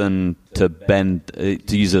 other than to bend,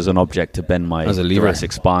 to use as an object to bend my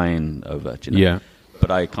thoracic spine over, Yeah.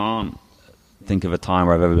 But I can't think of a time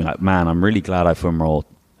where I've ever been like, man, I'm really glad I foam rolled,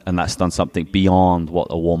 and that's done something beyond what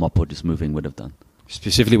a warm-up or just moving would have done.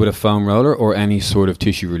 Specifically with a foam roller or any sort of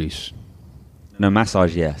tissue release? No,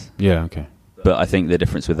 massage, yes. Yeah, okay. But I think the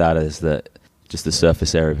difference with that is that just the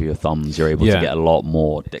surface area of your thumbs, you're able to get a lot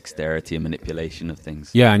more dexterity and manipulation of things.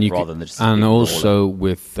 Yeah, and also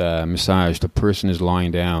with massage, the person is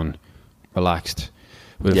lying down, relaxed.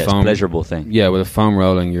 With it's a pleasurable thing. Yeah, with a foam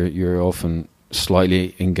rolling, you're often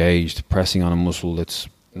slightly engaged, pressing on a muscle that's.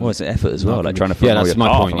 Well, it's an effort as well, like trying to. Yeah, that's my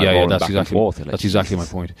point. Yeah, that's exactly my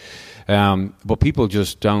point. But people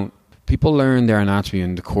just don't. People learn their anatomy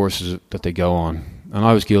in the courses that they go on, and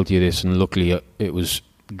I was guilty of this, and luckily it was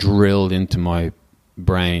drilled into my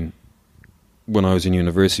brain when I was in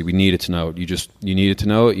university. We needed to know it. You needed to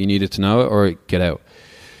know it, or get out.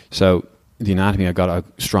 So the anatomy I got a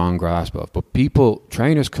strong grasp of. But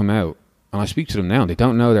trainers come out, and I speak to them now, and they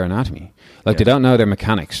don't know their anatomy. Like they don't know their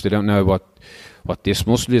mechanics. They don't know what this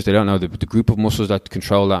muscle is. They don't know the group of muscles that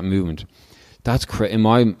control that movement. That's in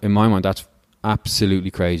my mind. That's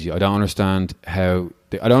absolutely crazy. I don't understand how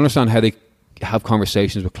they have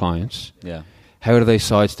conversations with clients. Yeah. How do they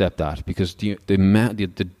sidestep that? Because the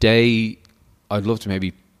day, I'd love to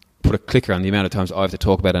maybe put a clicker on the amount of times I have to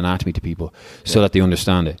talk about anatomy to people so that they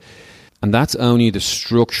understand it. And that's only the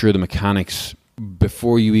structure, the mechanics,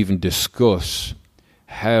 before you even discuss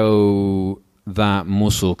how that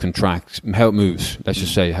muscle contracts, how it moves. Let's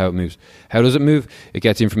just say how it moves. How does it move? It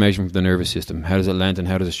gets information from the nervous system. How does it lengthen?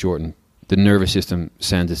 How does it shorten? The nervous system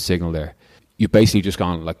sends a signal there. You basically just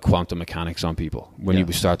gone like quantum mechanics on people when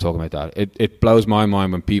you start talking about that. It blows my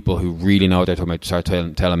mind when people who really know what they're talking about start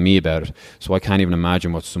telling me about it. So I can't even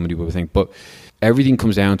imagine what somebody would think. But everything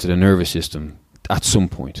comes down to the nervous system at some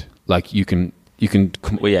point. Like you can. You can't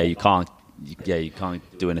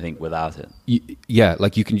do anything without it.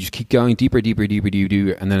 Like you can just keep going deeper,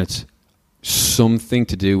 and then it's something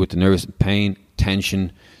to do with the nervous pain,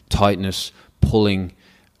 tension, tightness, pulling,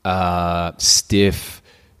 stiff,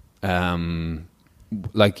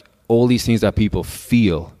 like all these things that people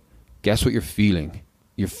feel. Guess what you're feeling?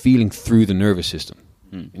 You're feeling through the nervous system.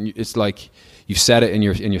 And it's like you've said it in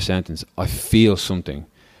your sentence. I feel something.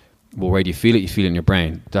 Well, where do you feel it? You feel it in your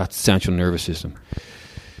brain. That's central nervous system.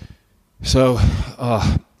 So,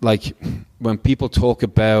 like when people talk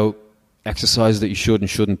about exercises that you should and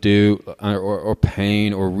shouldn't do, or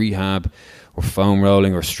pain, or rehab, or foam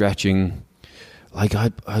rolling, or stretching, like I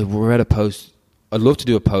read a post. I'd love to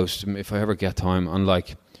do a post if I ever get time on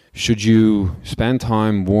like, should you spend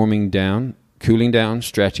time warming down, cooling down,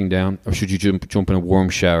 stretching down, or should you jump in a warm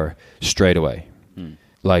shower straight away?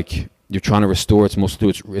 Like you're trying to restore its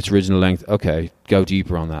muscle to its original length. Okay, go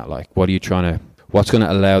deeper on that. Like, what's going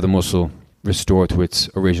to allow the muscle restore to its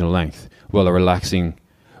original length? Well, a relaxing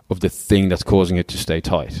of the thing that's causing it to stay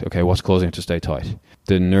tight. Okay, what's causing it to stay tight?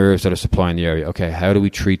 The nerves that are supplying the area. Okay, how do we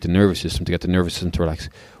treat the nervous system to get the nervous system to relax?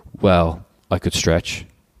 Well, I could stretch.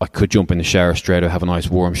 I could jump in the shower straight away, have a nice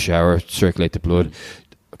warm shower, circulate the blood,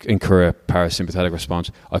 incur a parasympathetic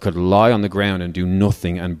response. I could lie on the ground and do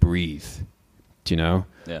nothing and breathe. Do you know?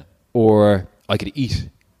 Yeah. Or I could eat.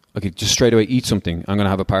 I could just straight away eat something. I'm going to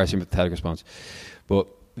have a parasympathetic response. But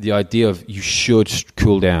the idea of you should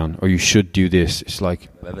cool down or you should do this, it's like...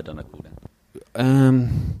 Have you ever done a cool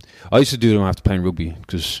down? I used to do them after playing rugby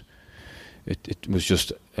because it was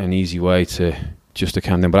just an easy way to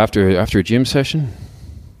calm down. But after a gym session,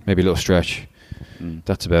 maybe a little stretch.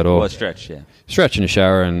 That's about all. Well, stretch, yeah. Stretch in the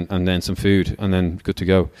shower and then some food and then good to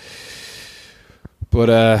go. But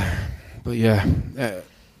yeah...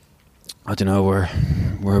 I don't know where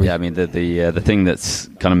we. Yeah, I mean the thing that's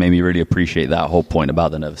kind of made me really appreciate that whole point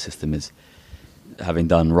about the nervous system is having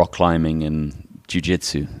done rock climbing and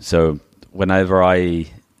jiu-jitsu. So whenever I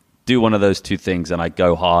do one of those two things and I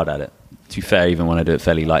go hard at it, to be fair, even when I do it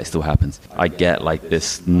fairly light, it still happens. I get like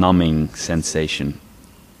this numbing sensation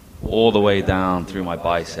all the way down through my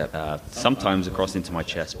bicep, sometimes across into my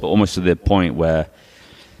chest, but almost to the point where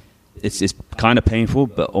it's kind of painful,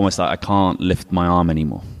 but almost like I can't lift my arm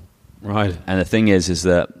anymore. Right. And the thing is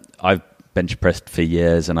that I've bench pressed for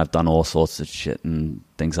years and I've done all sorts of shit and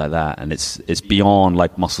things like that, and it's beyond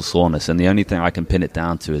like muscle soreness. And the only thing I can pin it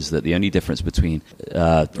down to is that the only difference between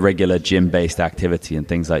regular gym-based activity and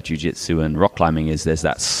things like jiu-jitsu and rock climbing is there's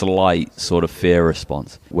that slight sort of fear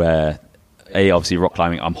response where obviously rock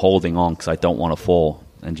climbing I'm holding on because I don't want to fall,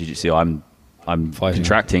 and jiu-jitsu I'm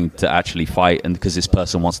contracting to actually fight, and because this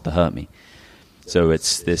person wants to hurt me. So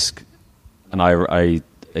it's this, and I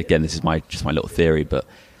again, this is just my little theory, but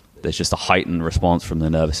there's just a heightened response from the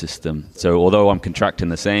nervous system. So although I'm contracting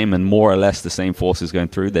the same and more or less the same forces going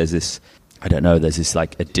through, there's this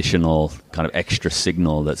like additional kind of extra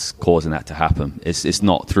signal that's causing that to happen. It's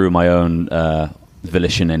not through my own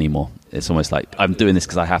volition anymore. It's almost like I'm doing this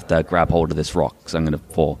because I have to grab hold of this rock because I'm going to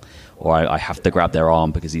fall, or I have to grab their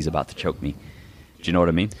arm because he's about to choke me. Do you know what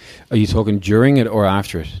I mean? Are you talking during it or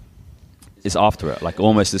after it? It's after it, like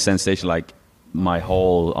almost the sensation like my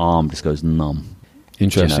whole arm just goes numb.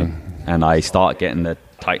 Interesting. You know? And I start getting the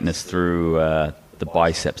tightness through the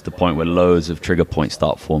biceps, to the point where loads of trigger points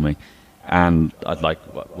start forming. And I'd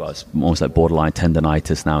it's almost like borderline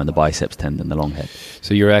tendonitis now in the biceps tendon, the long head.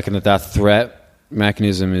 So you reckon that threat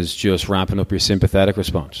mechanism is just ramping up your sympathetic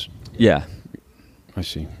response? Yeah. I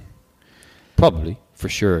see. Probably, for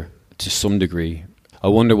sure, to some degree. I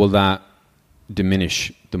wonder, will that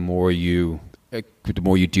diminish the more you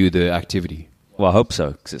do the activity? Well, I hope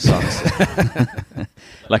so, because it sucks.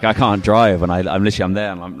 Like, I can't drive, and I'm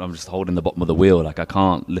there, and I'm just holding the bottom of the wheel. Like, I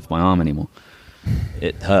can't lift my arm anymore.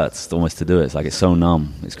 It hurts almost to do it. It's like, it's so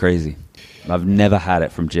numb. It's crazy. I've never had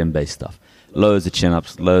it from gym-based stuff. Loads of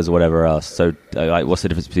chin-ups, loads of whatever else. So, like, what's the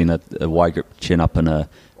difference between a wide grip chin-up and a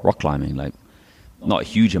rock climbing? Like, not a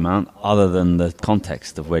huge amount, other than the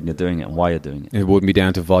context of when you're doing it and why you're doing it. It wouldn't be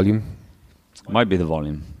down to volume? It might be the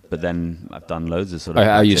volume. But then I've done loads of sort of...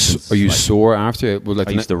 Are you sore after it? Well, like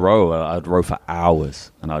I used to row. I'd row for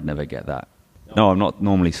hours, and I'd never get that. No, I'm not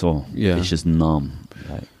normally sore. Yeah. It's just numb.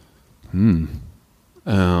 Like,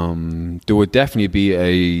 there would definitely be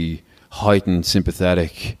a heightened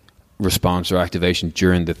sympathetic response or activation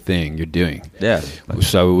during the thing you're doing. Yeah.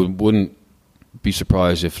 So it wouldn't be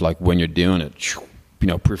surprised if, like, when you're doing it, you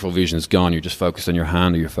know, peripheral vision is gone. You're just focused on your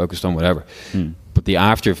hand, or you're focused on whatever. But the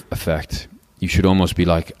after effect, you should almost be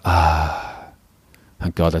like,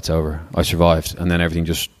 thank God that's over. I survived, and then everything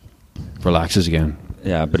just relaxes again.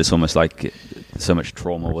 Yeah, but it's almost like so much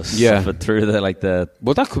trauma was suffered through the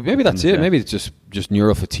Well, that could, maybe that's it. Maybe it's just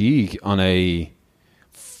neural fatigue on a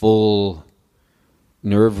full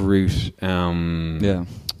nerve route. Yeah,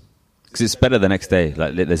 because it's better the next day.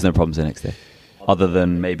 Like, there's no problems the next day, other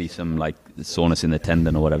than maybe some like soreness in the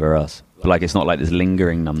tendon or whatever else. But like, it's not like this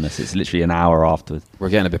lingering numbness. It's literally an hour afterwards. We're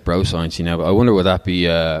getting a bit bro science, you know. But I wonder, would that be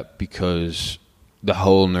because the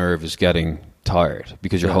whole nerve is getting tired,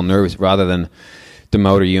 because your whole nerve is, rather than the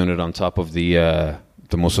motor unit on top of the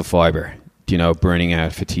muscle fiber, you know, burning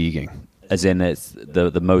out, fatiguing. As in, it's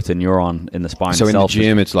the motor neuron in the spine. So itself in the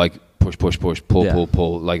gym, it's like push, push, push, pull,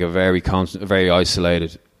 pull, like a very constant, very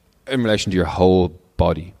isolated in relation to your whole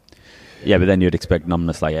body. Yeah, but then you'd expect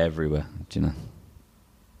numbness like everywhere, do you know?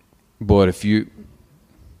 But if you,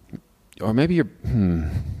 or maybe you're,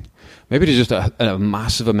 maybe there's just a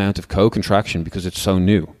massive amount of co-contraction because it's so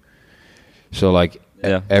new. So like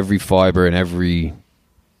every fiber and every...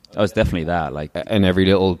 Oh, it's definitely that. Like, and every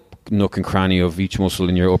little nook and cranny of each muscle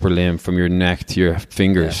in your upper limb, from your neck to your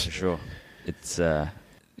fingers. Yeah, for sure. It's...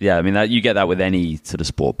 yeah, I mean, you get that with any sort of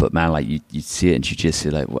sport, but man, like you see it in jiu-jitsu.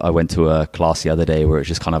 Like, I went to a class the other day where it was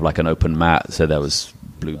just kind of like an open mat. So there was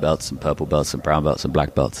blue belts and purple belts and brown belts and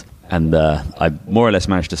black belts. And I more or less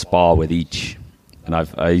managed to spar with each. And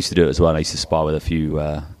I used to do it as well. I used to spar with a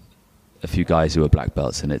few guys who were black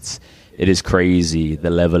belts, and it is crazy the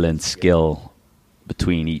level and skill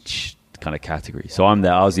between each kind of category. So I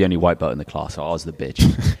was the only white belt in the class, so I was the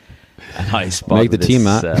bitch. And I sparred Make the team,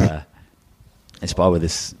 Matt. I sparred with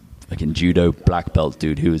this fucking judo black belt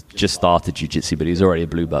dude who was just started jiu-jitsu, but he was already a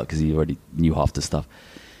blue belt because he already knew half the stuff.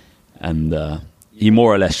 And he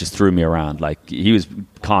more or less just threw me around. Like, he was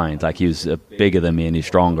kind, like he was bigger than me and he's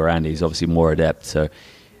stronger and he's obviously more adept. So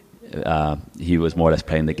he was more or less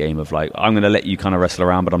playing the game of like, I'm going to let you kind of wrestle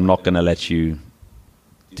around, but I'm not going to let you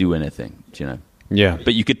do anything, you know? Yeah.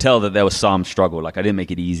 But you could tell that there was some struggle. Like, I didn't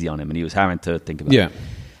make it easy on him and he was having to think about it.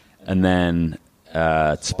 And then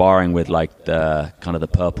sparring with like the kind of the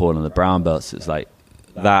purple and the brown belts, it's like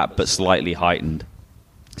that, but slightly heightened.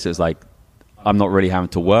 So it's like, I'm not really having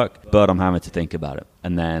to work, but I'm having to think about it.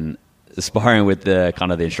 And then sparring with the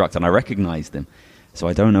kind of the instructor, and I recognized him. So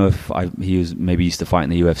I don't know if he was maybe used to fight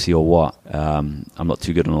in the UFC or what. I'm not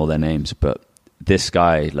too good on all their names, but this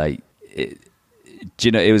guy, like,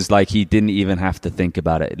 you know, it was like he didn't even have to think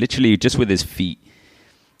about it. Literally, just with his feet,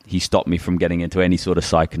 he stopped me from getting into any sort of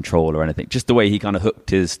side control or anything. Just the way he kind of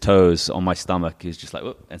hooked his toes on my stomach, he was just like,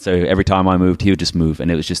 whoop. And so every time I moved, he would just move,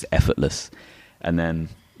 and it was just effortless. And then,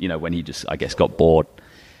 you know, when he just, I guess, got bored,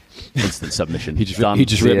 instant submission. he just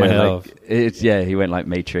ripped my head off. He went like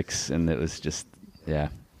Matrix, and it was just, yeah.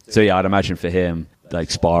 So yeah, I'd imagine for him, like,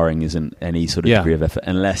 sparring isn't any sort of degree of effort,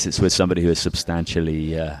 unless it's with somebody who is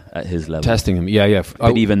substantially at his level. Testing him, yeah.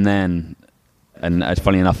 But even then, and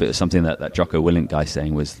funny enough, it was something that Jocko Willink guy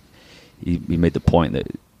saying was, he made the point that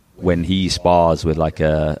when he spars with like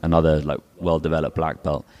another like well-developed black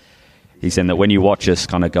belt, he's saying that when you watch us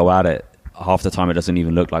kind of go at it, half the time it doesn't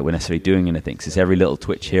even look like we're necessarily doing anything. Because every little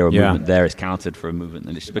twitch here or movement there is counted for a movement,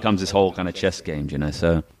 and it just becomes this whole kind of chess game, you know.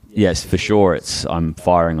 So yes, for sure, I'm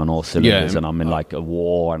firing on all cylinders, and I'm in like a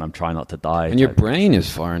war, and I'm trying not to die. And your brain is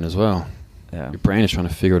firing as well. Yeah, your brain is trying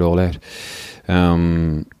to figure it all out.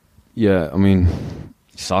 Yeah, I mean,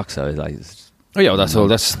 it sucks though. Like, that's all.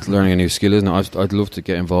 That's learning a new skill, isn't it? I'd love to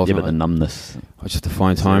get involved. Yeah, but the numbness. I just have to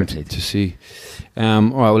find time to see. All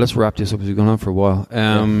right, well, let's wrap this up as we've gone on for a while.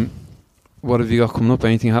 What have you got coming up?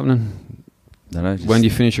 Anything happening? No, when do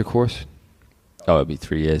you finish your course? Oh, it'll be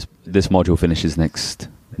 3 years. This module finishes next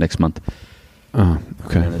month. Oh,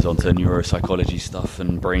 okay. And there's on to neuropsychology stuff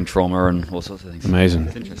and brain trauma and all sorts of things. Amazing.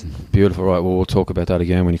 It's interesting. Beautiful. Right, well, we'll talk about that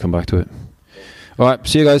again when you come back to it. All right,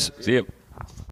 see you guys. See you.